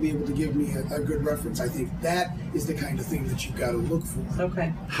they'll still be able to give me a good reference. I think that is the kind of thing that you've got to look for.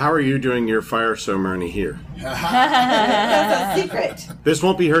 Okay. How are you doing your fire ceremony here? That's a secret. This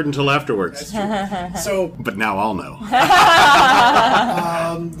won't be heard until afterwards. That's true. So, But now I'll know.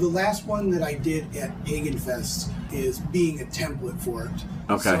 the last one that I did at Pagan Fest is being a template for it.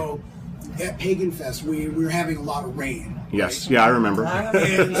 Okay. So, at Pagan Fest, we were having a lot of rain. Yes. Yeah, I remember.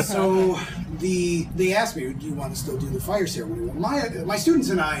 And so they asked me, do you want to still do the fire ceremony? Well, my students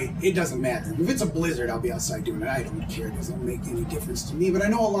and I, it doesn't matter. If it's a blizzard, I'll be outside doing it. I don't care. It doesn't make any difference to me. But I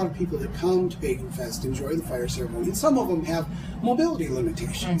know a lot of people that come to Pagan Fest enjoy the fire ceremony. And some of them have mobility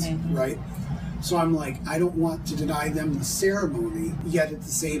limitations, right? So I'm like, I don't want to deny them the ceremony, yet at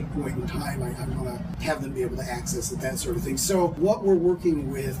the same point in time, I want to have them be able to access it, that sort of thing. So what we're working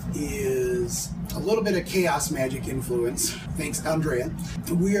with is a little bit of chaos magic influence. Thanks, Andrea.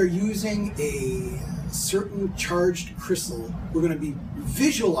 We are using a certain charged crystal. We're going to be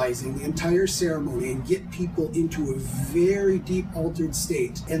visualizing the entire ceremony and get people into a very deep altered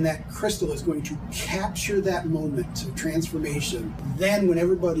state. And that crystal is going to capture that moment of transformation. Then when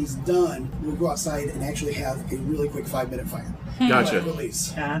everybody's done, we'll go outside and actually have a really quick 5-minute fire. Gotcha.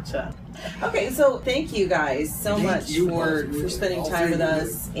 Release. Gotcha. Okay, so thank you guys so much for spending time with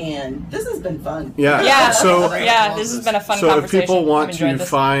us, and this has been fun. Yeah. Yeah. So, Yeah, this has been a fun so if conversation. people want I've to enjoyed this.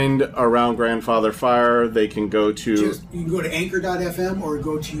 find Around Grandfather Fire, they can go to... You can go to anchor.fm or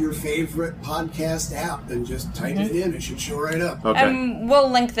go to your favorite podcast app and just type it in. It should show right up. Okay. And we'll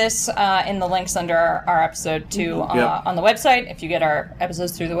link this in the links under our episode too Yep. on the website. If you get our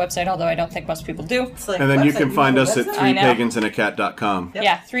episodes through the website, although I don't think most people do. It's like And then you website. can find have us a at website? I know. 3pagansandacat.com. Yep.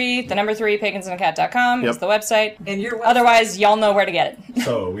 Yeah, 3 pagansandacat.com Yep. is the website. And your website? Otherwise, y'all know where to get it.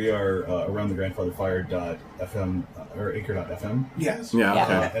 So we are aroundthegrandfatherfire.fm or anchor.fm. Yes. Yeah, Yeah.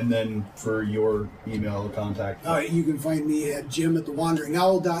 okay. And then for your email contact. You can find me at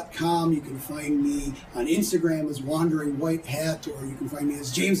jim@thewanderingowl.com. You can find me on Instagram as Wandering White Hat, or you can find me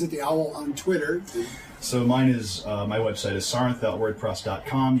as James at the Owl on Twitter. So mine is, my website is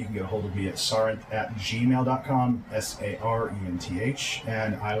sarenth.wordpress.com. You can get a hold of me at sarenth@gmail.com, SARENTH,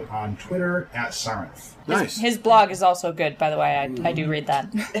 and I'm on Twitter at Sarenth. Nice. His blog is also good, by the way. I do read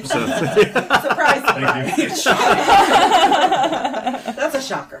that. Surprise! Thank you. That's a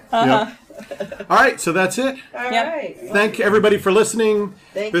shocker. Yep. All right, so that's it. All Yep. right. Thank everybody for listening.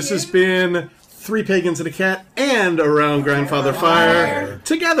 Thank This you. has been 3 Pagans and a Cat and Around Grandfather Fire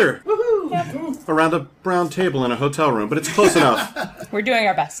together around a round table in a hotel room, but it's close enough. We're doing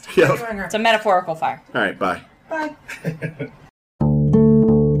our best. Yep. It's a metaphorical fire. All right, bye. Bye.